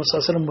Prophet Muhammad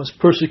ﷺ was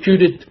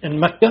persecuted in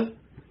Mecca,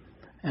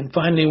 and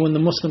finally when the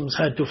Muslims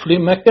had to flee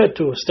Mecca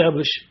to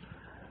establish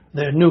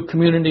their new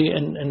community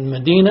in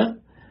Medina,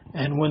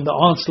 and when the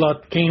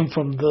onslaught came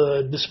from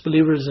the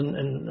disbelievers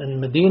in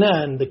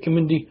Medina, and the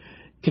community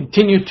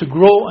continued to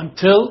grow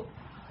until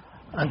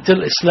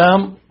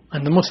Islam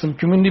and the Muslim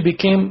community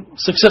became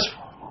successful.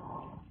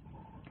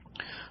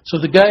 So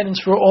the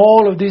guidance for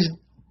all of these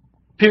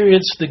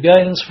periods, the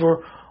guidance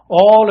for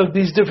all of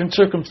these different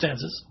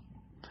circumstances,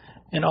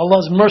 in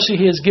Allah's mercy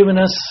He has given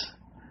us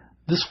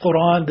this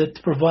Quran that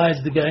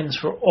provides the guidance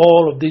for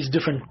all of these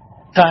different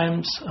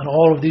times and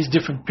all of these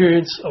different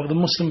periods of the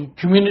Muslim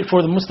community,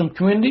 for the Muslim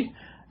community,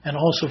 and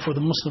also for the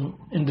Muslim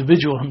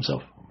individual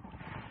himself.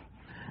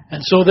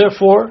 And so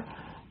therefore,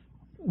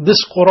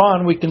 this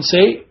Quran, we can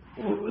say,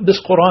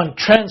 this Quran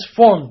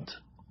transformed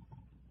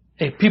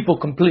a people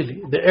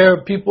completely. The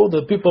Arab people,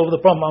 the people of the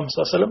Prophet Muhammad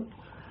ﷺ,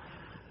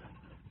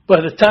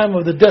 by the time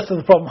of the death of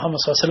the Prophet Muhammad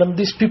ﷺ,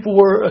 these people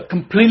were a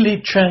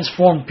completely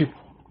transformed people.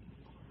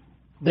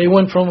 They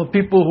went from a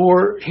people who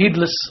were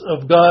heedless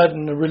of God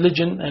and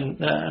religion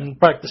and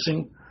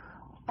practicing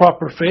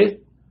proper faith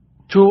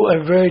to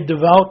a very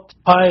devout,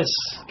 pious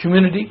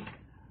community,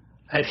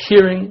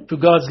 adhering to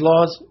God's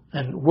laws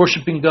and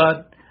worshiping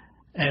God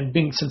and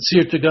being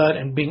sincere to God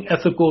and being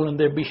ethical in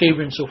their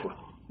behavior and so forth.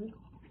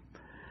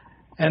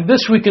 And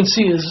this we can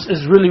see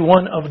is really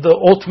one of the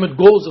ultimate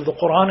goals of the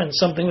Quran, and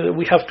something that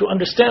we have to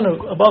understand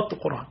about the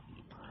Quran.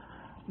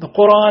 The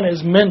Quran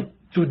is meant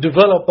to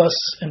develop us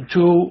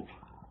into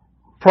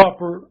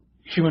proper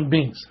human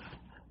beings.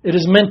 It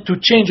is meant to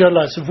change our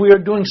lives. If we are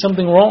doing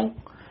something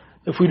wrong,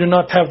 if we do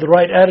not have the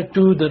right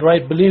attitude, the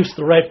right beliefs,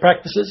 the right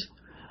practices,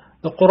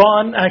 the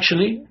Quran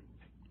actually,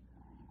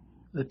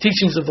 the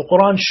teachings of the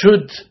Quran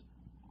should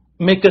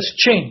make us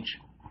change,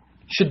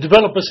 should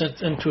develop us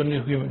into a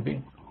new human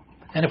being.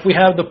 And if we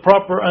have the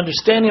proper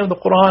understanding of the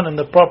Quran and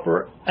the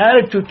proper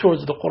attitude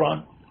towards the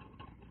Quran,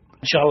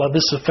 inshallah,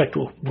 this effect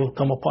will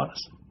come upon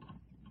us.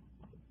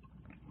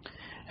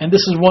 And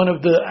this is one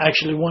of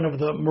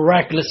the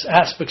miraculous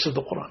aspects of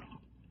the Quran.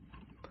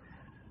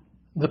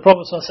 The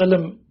Prophet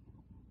ﷺ,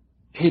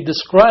 he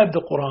described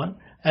the Quran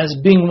as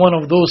being one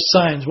of those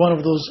signs, one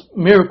of those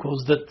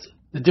miracles that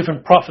the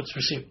different prophets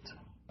received.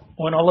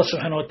 When Allah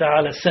subhanahu wa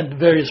ta'ala sent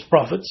various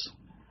prophets,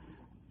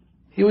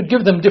 He would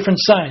give them different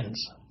signs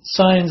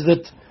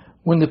that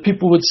when the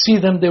people would see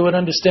them, they would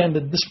understand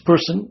that this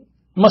person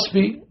must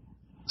be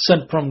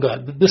sent from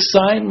God, that this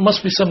sign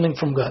must be something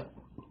from God.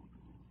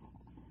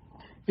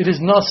 It is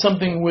not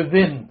something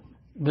within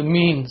the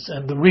means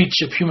and the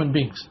reach of human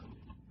beings.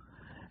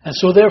 And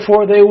so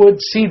therefore they would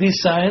see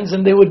these signs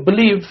and they would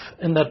believe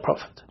in that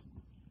Prophet.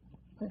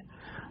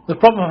 The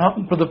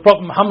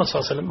Prophet Muhammad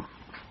ﷺ,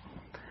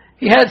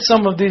 he had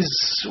some of these,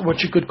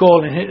 what you could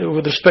call,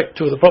 with respect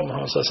to the Prophet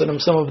Muhammad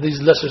ﷺ, some of these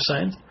lesser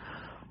signs.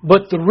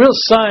 But the real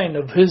sign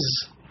of his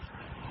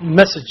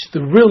message,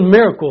 the real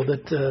miracle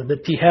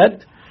that he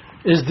had,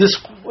 is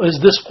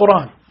this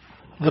Quran.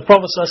 The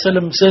Prophet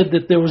ﷺ said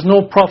that there was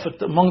no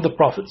prophet among the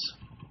prophets,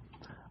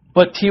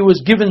 but he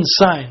was given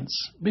signs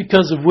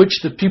because of which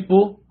the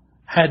people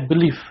had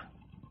belief.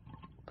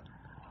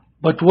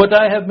 But what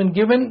I have been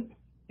given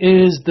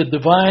is the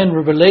divine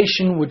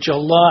revelation which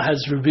Allah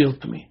has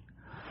revealed to me.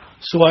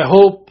 So I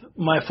hope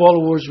my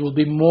followers will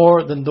be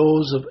more than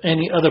those of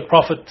any other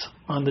prophet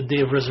on the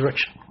day of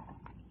resurrection.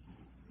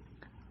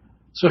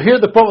 So here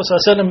the Prophet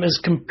ﷺ is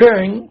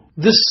comparing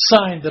this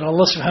sign that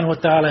Allah subhanahu wa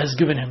ta'ala has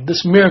given him,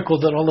 this miracle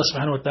that Allah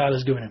subhanahu wa ta'ala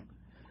has given him.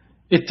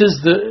 It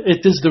is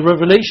the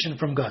revelation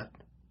from God.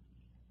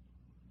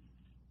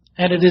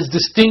 And it is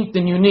distinct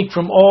and unique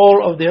from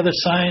all of the other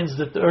signs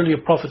that the earlier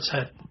prophets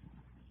had.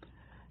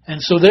 And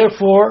so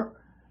therefore,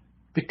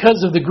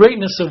 because of the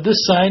greatness of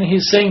this sign,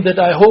 he's saying that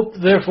I hope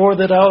therefore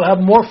that I'll have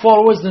more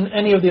followers than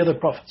any of the other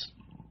prophets.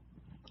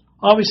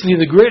 Obviously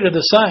the greater the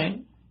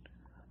sign,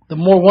 the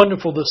more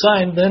wonderful the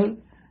sign,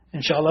 then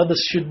inshallah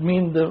this should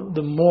mean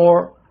the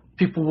more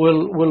people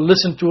will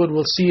listen to it,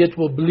 will see it,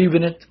 will believe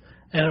in it,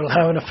 and it will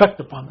have an effect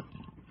upon them.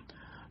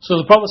 So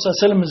the Prophet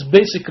ﷺ is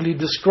basically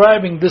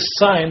describing this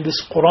sign,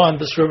 this Quran,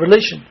 this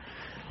revelation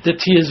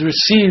that he has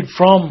received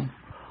from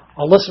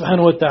Allah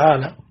subhanahu wa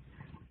ta'ala.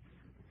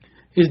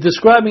 He's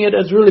describing it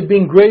as really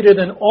being greater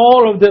than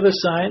all of the other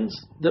signs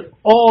that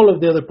all of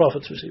the other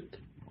prophets received.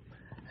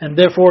 And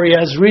therefore he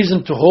has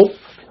reason to hope.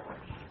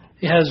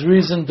 He has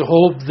reason to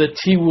hope that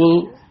he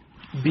will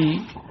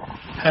be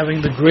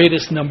having the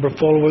greatest number of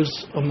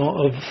followers of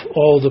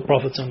all the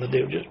prophets on the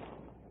Day of Judgment.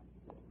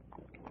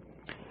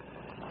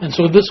 And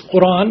so this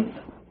Quran,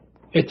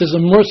 it is a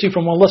mercy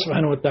from Allah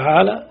subhanahu wa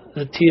ta'ala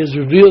that He has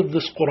revealed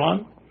this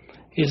Quran.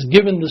 He has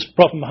given the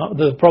Prophet Muhammad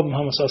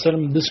sallallahu alaihi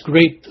wasallam this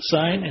great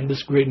sign and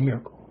this great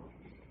miracle.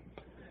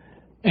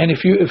 And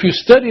if you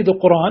study the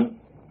Quran,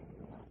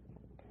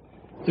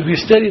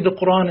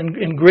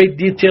 in great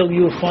detail,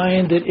 you'll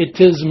find that it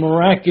is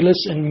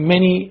miraculous in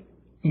many,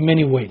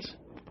 many ways.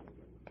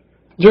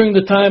 During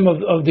the time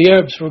of the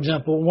Arabs, for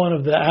example, one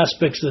of the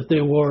aspects that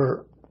they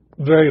were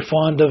very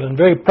fond of and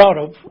very proud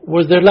of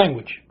was their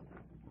language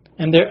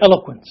and their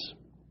eloquence.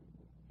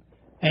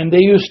 And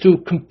they used to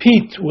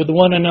compete with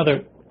one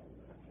another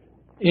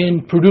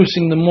in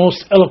producing the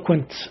most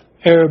eloquent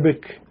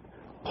Arabic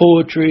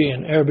poetry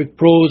and Arabic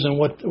prose and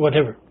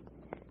whatever.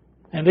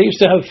 And they used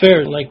to have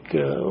fairs like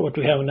what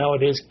we have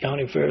nowadays,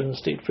 county fairs and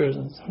state fairs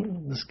and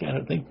this kind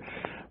of thing,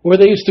 where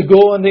they used to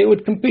go and they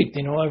would compete.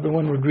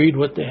 Everyone would read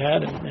what they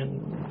had,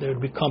 and there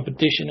would be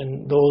competition,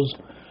 and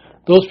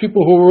those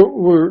people who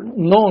were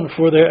known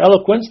for their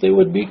eloquence, they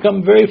would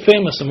become very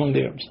famous among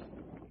the Arabs.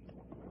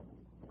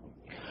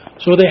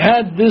 So they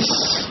had this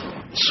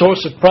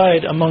source of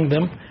pride among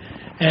them,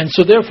 and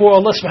so therefore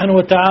Allah subhanahu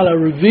wa ta'ala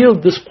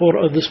revealed this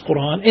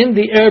Quran in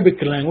the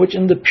Arabic language,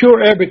 in the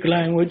pure Arabic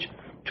language,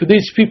 to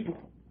these people.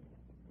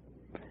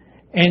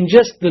 And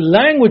just the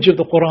language of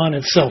the Quran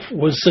itself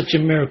was such a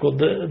miracle.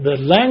 The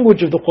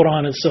language of the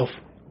Quran itself,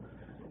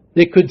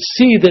 they could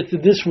see that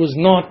this was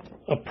not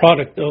a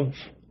product of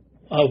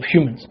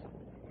humans.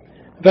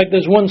 In fact,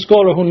 there's one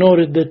scholar who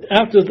noted that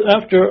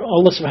after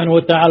Allah subhanahu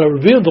wa ta'ala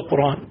revealed the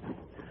Quran,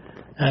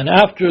 and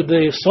after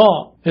they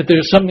saw that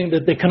there's something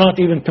that they cannot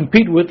even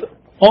compete with,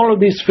 all of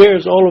these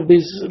fairs, all of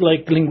these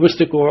like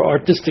linguistic or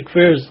artistic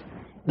fairs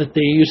that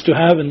they used to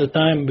have in the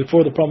time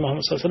before the Prophet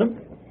Muhammad sallallahu alaihi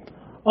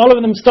wasallam, all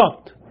of them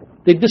stopped.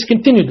 They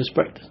discontinued this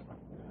practice.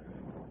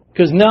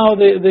 Because now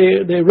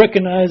they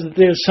recognize that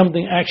there's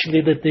something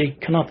actually that they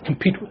cannot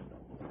compete with.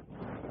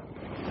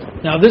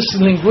 Now this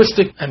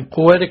linguistic and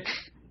poetic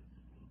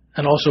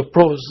and also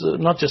prose,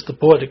 not just the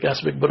poetic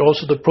aspect, but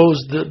also the prose,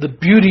 the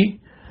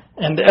beauty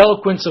and the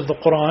eloquence of the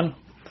Quran,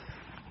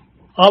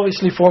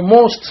 obviously for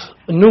most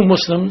new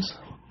Muslims,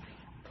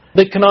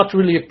 they cannot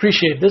really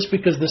appreciate this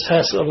because this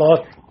has a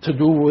lot to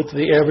do with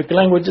the Arabic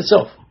language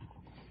itself.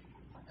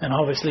 And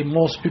obviously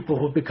most people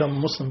who become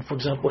Muslim, for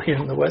example, here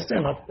in the West,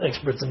 they're not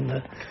experts in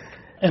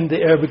the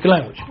Arabic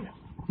language.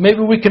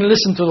 Maybe we can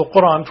listen to the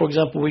Quran, for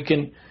example, we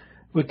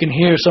can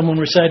hear someone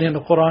reciting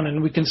the Quran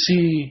and we can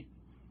see,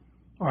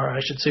 or I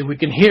should say we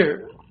can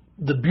hear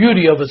the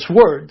beauty of its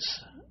words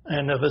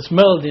and of its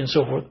melody and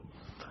so forth,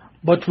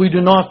 but we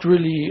do not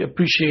really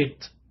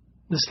appreciate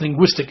this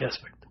linguistic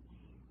aspect.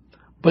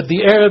 But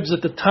the Arabs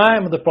at the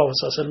time of the Prophet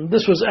ﷺ,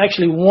 this was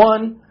actually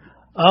one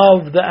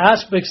of the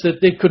aspects that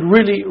they could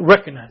really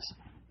recognize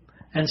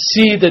and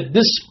see that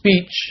this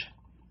speech,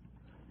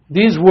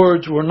 these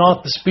words were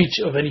not the speech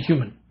of any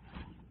human,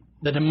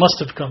 that it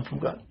must have come from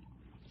God.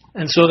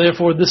 And so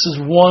therefore this is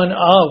one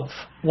of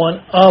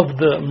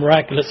the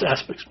miraculous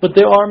aspects. But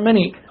there are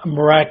many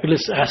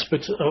miraculous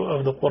aspects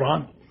of the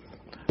Quran.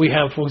 We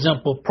have, for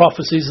example,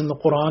 prophecies in the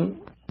Quran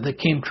that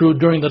came true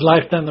during the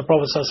lifetime of the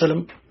Prophet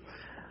ﷺ.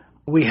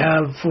 We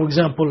have, for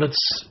example, its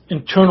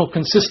internal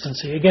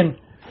consistency. Again,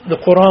 the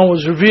Quran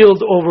was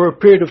revealed over a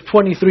period of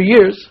 23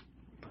 years.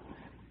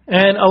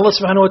 And Allah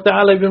subhanahu wa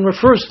ta'ala even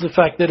refers to the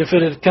fact that if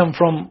it had come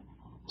from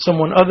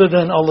someone other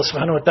than Allah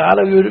subhanahu wa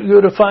ta'ala, you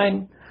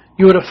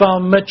would have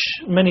found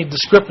many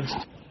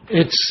discrepancies.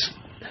 Its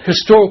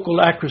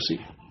historical accuracy.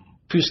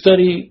 If you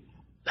study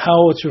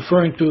how it's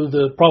referring to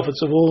the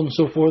prophets of old and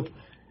so forth,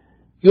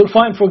 you'll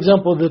find, for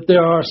example, that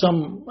there are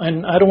some,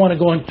 and I don't want to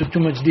go into too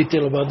much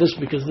detail about this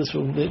because this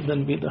will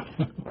then be the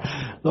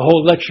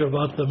whole lecture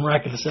about the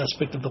miraculous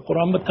aspect of the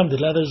Quran. But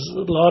alhamdulillah, there's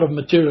a lot of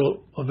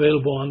material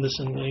available on this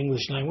in the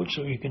English language,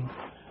 so you can,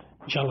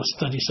 inshallah,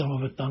 study some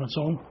of it on its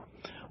own.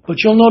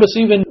 But you'll notice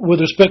even with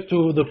respect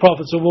to the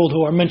prophets of old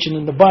who are mentioned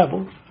in the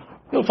Bible,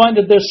 you'll find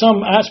that there's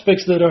some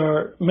aspects that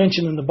are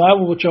mentioned in the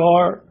Bible which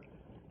are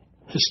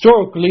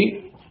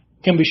historically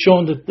can be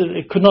shown that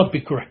it could not be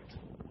correct.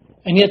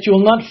 And yet you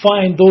will not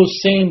find those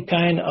same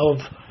kind of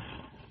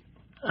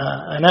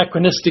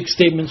anachronistic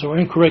statements or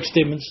incorrect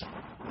statements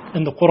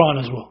in the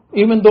Quran as well.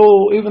 Even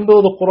though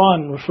the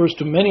Quran refers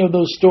to many of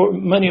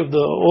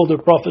the older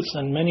prophets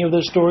and many of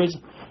their stories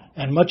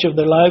and much of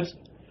their lives,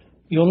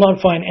 you will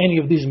not find any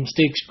of these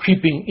mistakes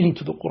creeping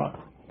into the Quran.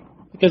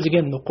 Because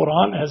again, the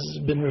Quran has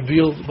been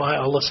revealed by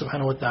Allah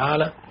subhanahu wa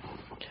ta'ala.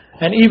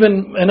 And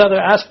even another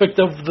aspect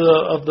of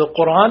the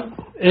Quran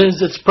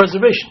is its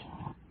preservation.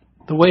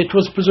 The way it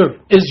was preserved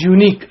is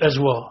unique as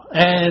well.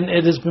 And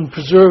it has been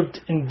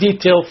preserved in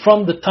detail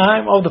from the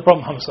time of the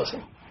Prophet Muhammad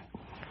ﷺ.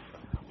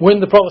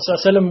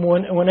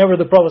 Whenever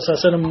the Prophet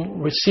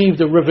ﷺ received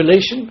a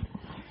revelation,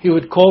 he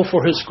would call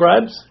for his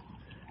scribes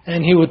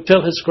and he would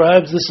tell his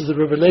scribes, this is the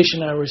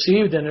revelation I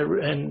received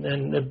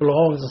and it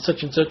belongs in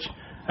such and such,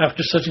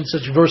 after such and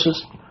such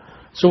verses.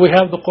 So we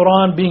have the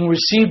Quran being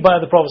received by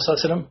the Prophet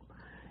ﷺ,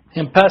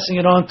 him passing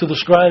it on to the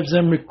scribes,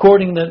 them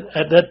recording that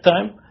at that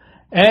time,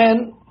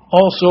 and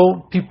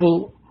also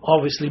people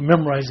obviously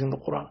memorizing the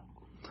Quran.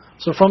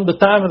 So from the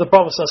time of the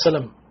Prophet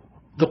ﷺ,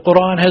 the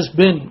Quran has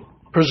been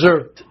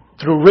preserved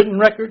through written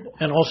record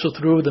and also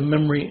through the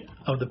memory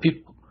of the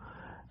people.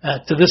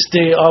 To this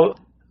day,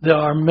 there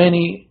are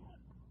many,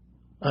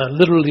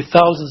 literally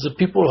thousands of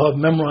people who have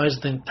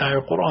memorized the entire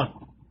Quran.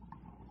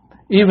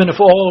 Even if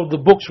all of the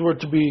books were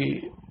to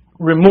be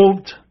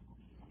removed,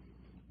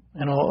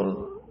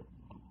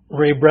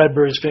 Ray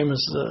Bradbury's famous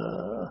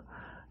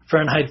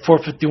Fahrenheit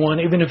 451,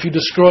 even if you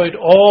destroyed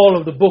all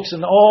of the books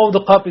and all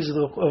the copies of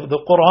the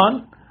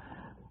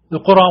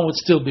Quran would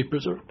still be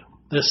preserved.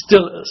 There's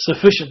still a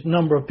sufficient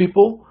number of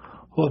people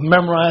who have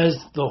memorized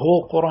the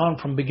whole Quran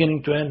from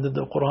beginning to end, that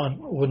the Quran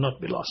would not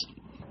be lost.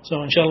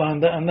 So inshallah,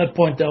 on that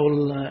point I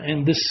will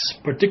end this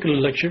particular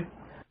lecture.